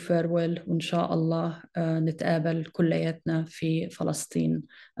bid you farewell, وإن شاء الله نتقابل كلياتنا في فلسطين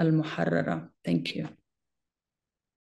المحررة. Thank you.